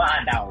will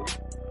find out.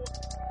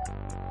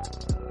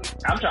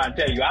 I'm trying to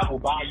tell you, I will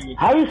buy you.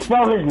 How you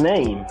spell his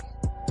name?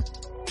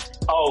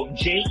 Oh,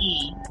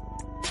 J-E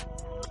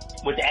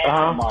with the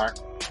accent mark.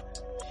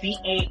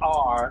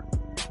 C-A-R-Y-O-U-S.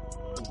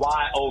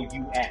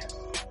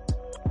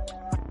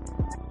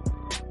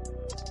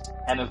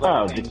 And his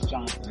last name is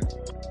Johnson.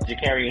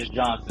 Jacarius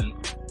Johnson.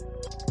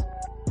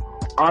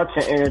 Arts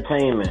and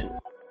Entertainment.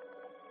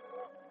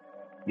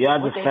 Yeah, I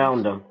just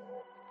found him.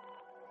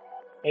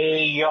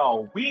 Hey,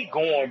 yo, we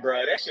going,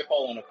 bro. That shit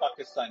fall on a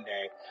fucking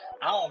Sunday.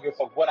 I don't give a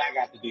fuck what I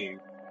got to do.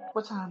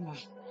 What time is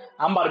it?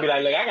 I'm about to be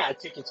like, look, I got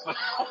tickets for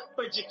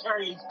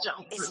Jacarius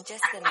Johnson. It's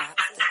just an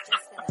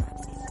obstacle.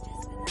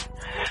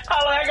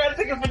 I got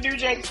tickets for New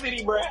Jack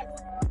City, bro.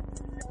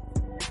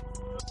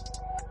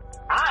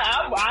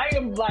 I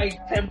am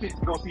like tempted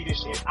to go see this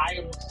shit. I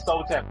am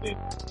so tempted.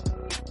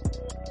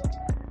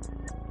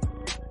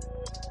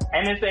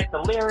 And it's at the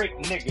Lyric,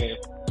 nigga.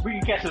 We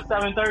can catch a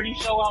 7:30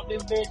 show out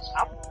this bitch.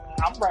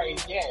 I'm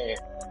right, yeah.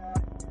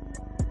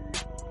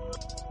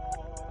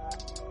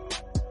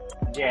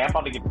 Yeah, I'm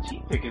about to get the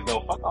cheap tickets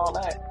though. Fuck all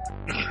that.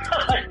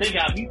 They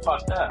got me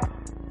fucked up.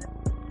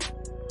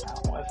 I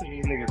don't want to see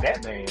these niggas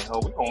that bad. Oh,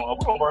 we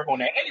gonna work on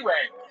that.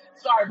 Anyway,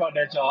 sorry about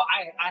that, y'all.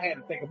 I had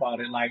to think about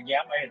it. Like, yeah,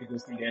 I might have to go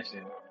see that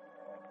shit.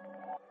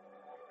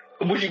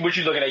 What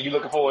you looking at? You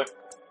looking for it?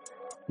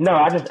 No,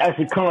 I just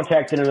actually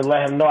contacted him to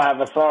let him know I have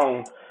a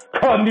song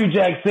called New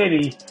Jack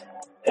City,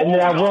 and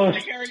then I wrote.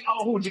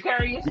 Who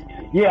Jacarius?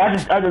 Yeah, I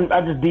just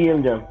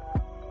DM'd him.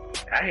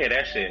 I hear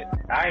that shit.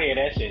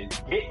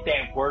 Get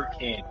that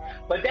work in.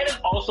 But that is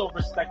also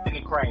respecting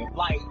the craft.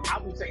 Like, I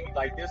would say,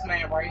 like, this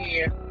man right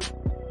here,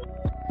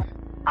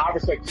 I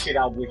respect the shit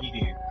out of what he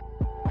did.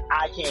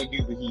 I can't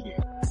do what he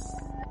did.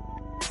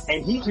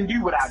 And he can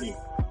do what I did.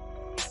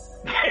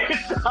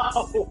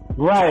 So,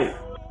 right.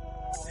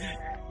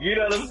 You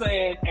know what I'm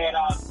saying? And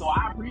so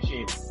I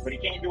appreciate it. But he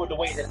can't do it the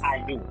way that I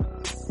do it.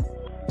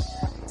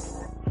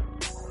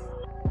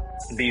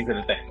 These are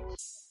the things.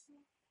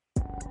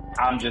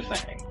 I'm just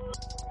saying.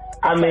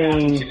 I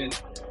mean,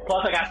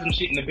 plus I got some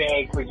shit in the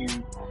bag for you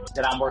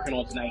that I'm working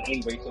on tonight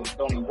anyway, so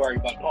don't even worry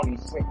about it. Don't even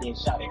sweat that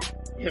shot at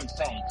you know what I'm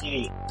saying?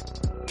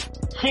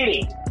 Get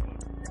it.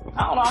 I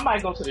don't know, I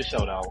might go to the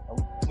show though.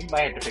 We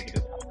might have to figure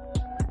this out.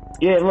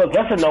 Yeah, look,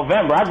 that's in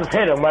November. I just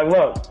hit him. Like,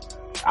 look,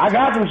 I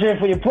got some shit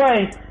for you to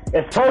play.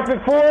 It's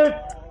perfect for it.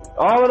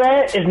 All of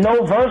that is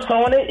no verse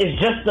on it.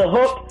 It's just the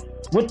hook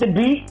with the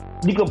beat.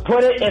 You can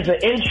put it as an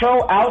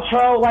intro,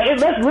 outro. Like,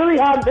 that's really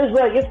how it's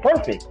like. It's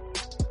perfect.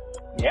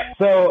 Yep.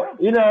 So,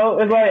 you know,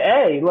 it's like,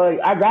 hey, like,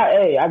 I got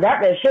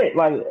that shit.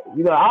 Like,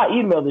 you know, I'll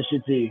email this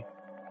shit to you.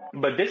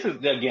 But this is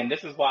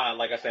why,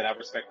 like I said, I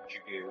respect what you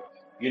do.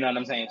 You know what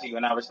I'm saying to you,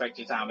 and I respect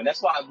your time. And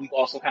that's why we've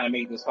also kind of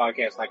made this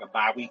podcast like a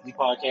bi-weekly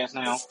podcast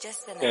now.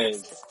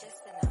 Because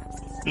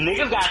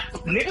niggas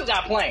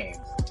got plans.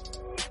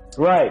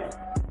 Right.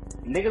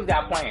 Niggas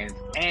got plans.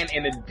 And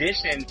in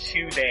addition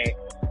to that,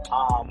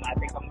 I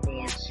think I'm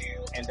going to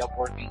end up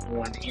working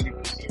on the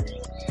interview series.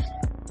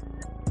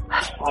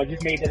 I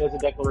just made that as a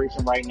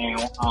declaration right now,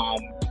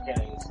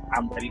 because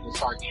I'm ready to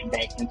start getting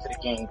back into the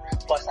game.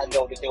 Plus, I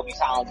know that there'll be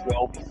times where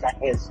he's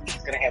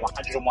going to have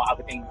 101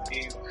 other things to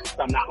do, so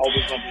I'm not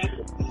always going to be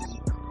able to be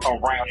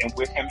around and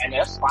with him, and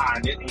that's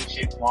fine. There ain't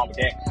shit wrong with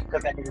that,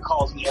 because that nigga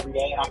calls me every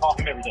day, and I call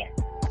him every day.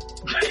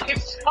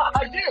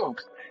 I do.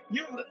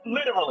 You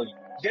literally.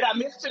 Did I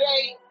miss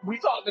today? We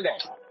talked today.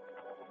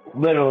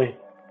 Literally.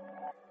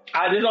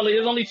 There's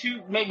only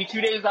maybe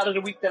 2 days out of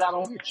the week that I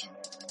don't hit you.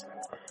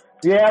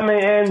 Yeah, I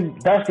mean,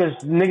 and that's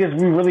because niggas,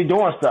 we really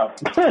doing stuff.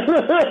 Like,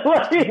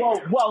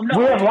 well, no.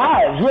 We have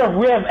lives.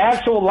 We have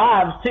actual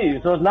lives,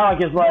 too. So it's not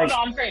like it's like... No,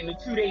 I'm saying the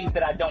 2 days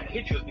that I don't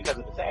hit you is because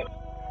of the Sabbath.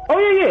 Oh,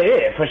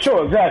 yeah, for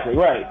sure, exactly,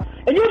 right.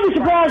 And you'll be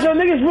surprised, yo,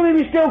 niggas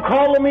really be still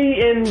calling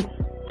me and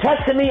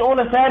texting me on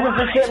the Sabbath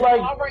and shit, like...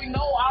 I already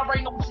know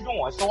what you're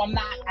doing, so I'm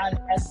not...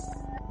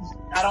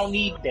 I don't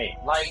need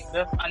that. Like,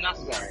 that's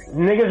unnecessary.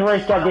 Niggas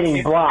already start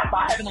getting blocked. If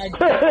I have an idea,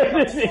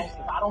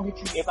 if I don't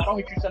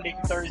hit you Sunday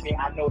through Thursday,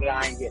 I know that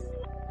I ain't getting it.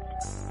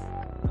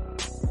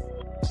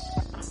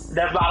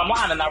 That's bottom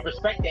line, and I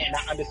respect that and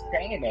I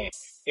understand that.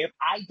 If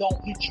I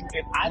don't hit you,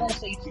 if I don't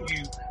say to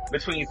you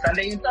between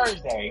Sunday and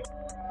Thursday,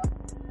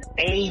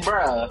 hey,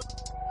 bruh,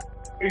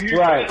 you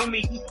right. feel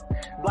me?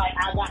 Like,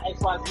 I got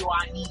XYZ or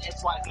I need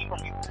XYZ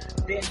from you,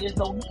 then there's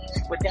no need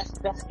to. But that's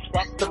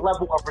the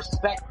level of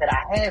respect that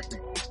I have for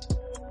you.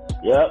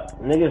 Yep,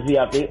 niggas be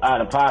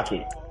out of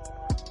pocket.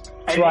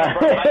 And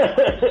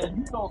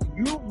then, bro,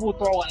 you will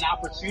throw an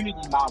opportunity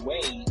my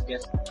way,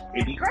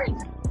 it'd be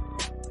crazy.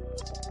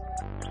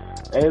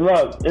 Hey,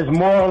 look, it's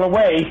more on the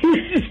way.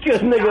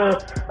 Because, nigga,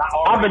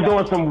 I've been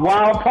doing some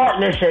wild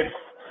partnerships.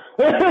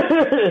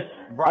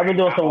 I've been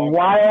doing some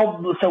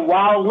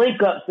wild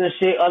link-ups and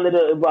shit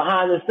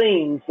behind the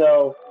scenes,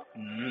 so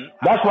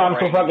that's why I'm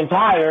so fucking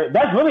tired.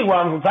 That's really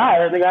why I'm so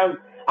tired.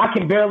 I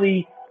can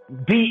barely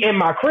be in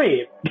my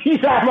crib.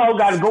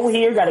 Gotta go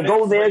here, gotta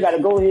go there, gotta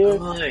go here.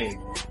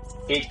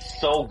 It's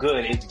so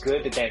good. It's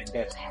good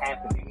that's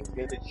happening. It's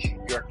good that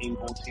you're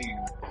able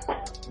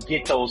to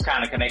get those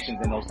kind of connections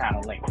and those kind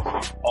of links.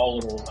 All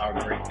of those are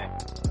great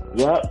things.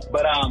 Yep.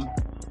 But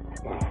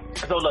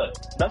so look,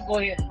 let's go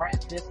ahead and wrap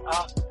this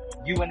up.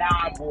 You and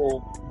I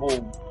will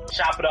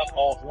chop it up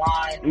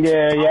offline.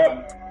 Yeah,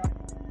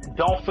 yep.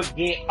 Don't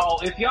forget. Oh,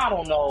 if y'all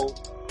don't know,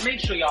 make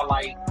sure y'all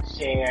like,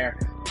 share,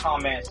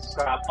 comment,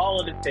 subscribe, all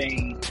of the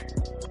things.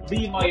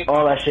 Leave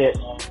all that shit.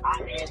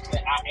 I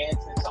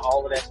answer to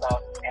all of that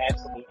stuff.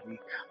 Absolutely.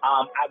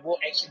 I will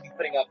actually be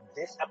putting up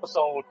this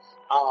episode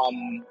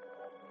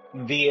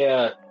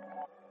via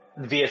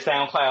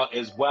SoundCloud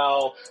as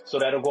well, so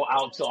that'll go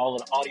out to all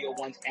of the audio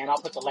ones, and I'll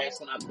put the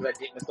last one up because I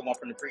did miss the one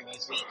from the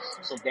previous week,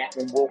 so that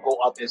one will go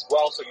up as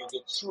well. So you'll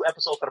get 2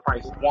 episodes for the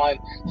price of 1.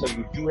 So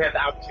you do have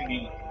the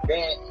opportunity to do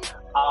that.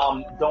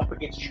 Don't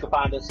forget that you can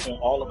find us on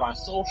all of our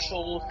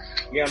socials.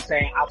 You know what I'm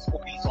saying?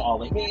 Obstacle Beats on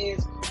all of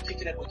his.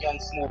 Kicking It with Young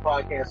Smooth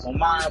podcast on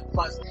mine,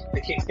 plus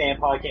the Kickstand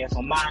podcast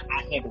on mine.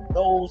 I handle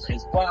those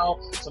as well.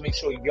 So make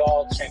sure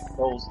y'all check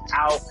those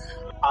out.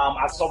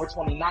 October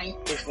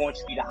 29th is going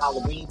to be the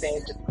Halloween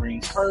Bash at the Green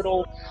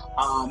Turtle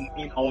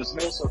in Owens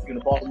Mills. So if you're in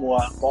the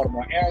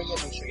Baltimore area,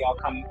 make sure y'all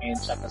come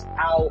and check us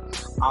out.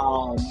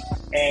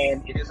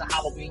 And it is a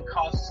Halloween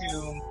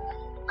costume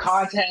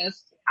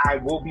contest. I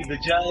will be the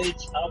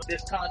judge of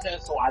this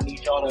contest, so I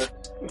need y'all to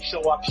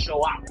show up,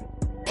 show out.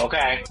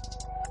 Okay?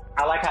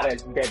 I like how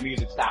that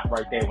music stopped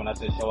right there when I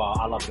said show out.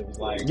 I love it. It was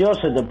like, Yo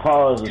said the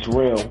pause is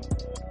real.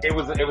 It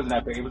was an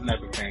epic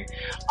thing.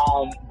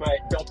 But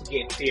don't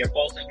forget, fear,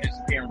 false evidence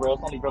appearing real.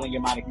 It's only real in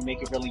your mind if you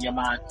make it real in your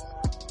mind.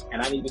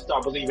 And I need to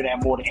start believing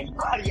that more than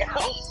anybody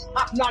else.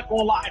 I'm not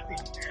gonna lie to you.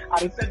 I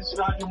done said this shit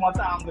 100 more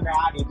times, and now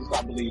I need to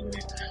start believing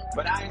it.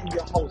 But I am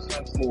your host,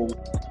 Young Smooth.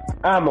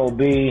 I'm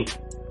OB.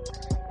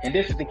 And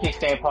this is the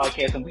Kickstand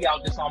Podcast, and we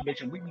out this on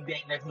bitch, and we be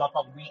dating next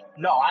motherfucker week.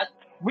 No,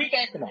 week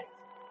after next.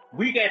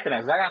 Week after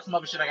next. I got some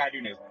other shit I gotta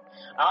do next week.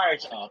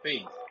 Alright, y'all.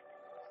 Peace.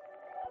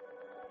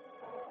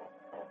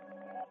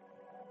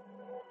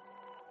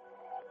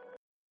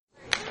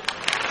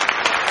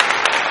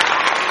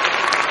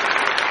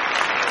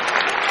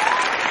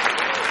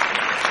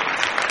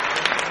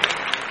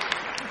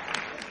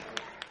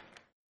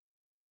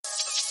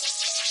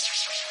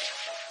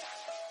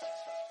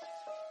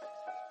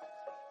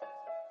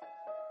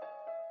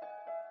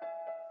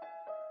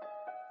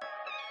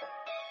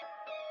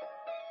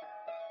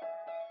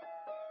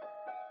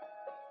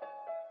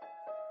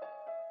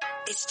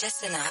 It's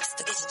just an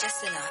obstacle. It's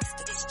just an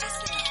obstacle. It's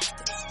just an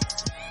obstacle.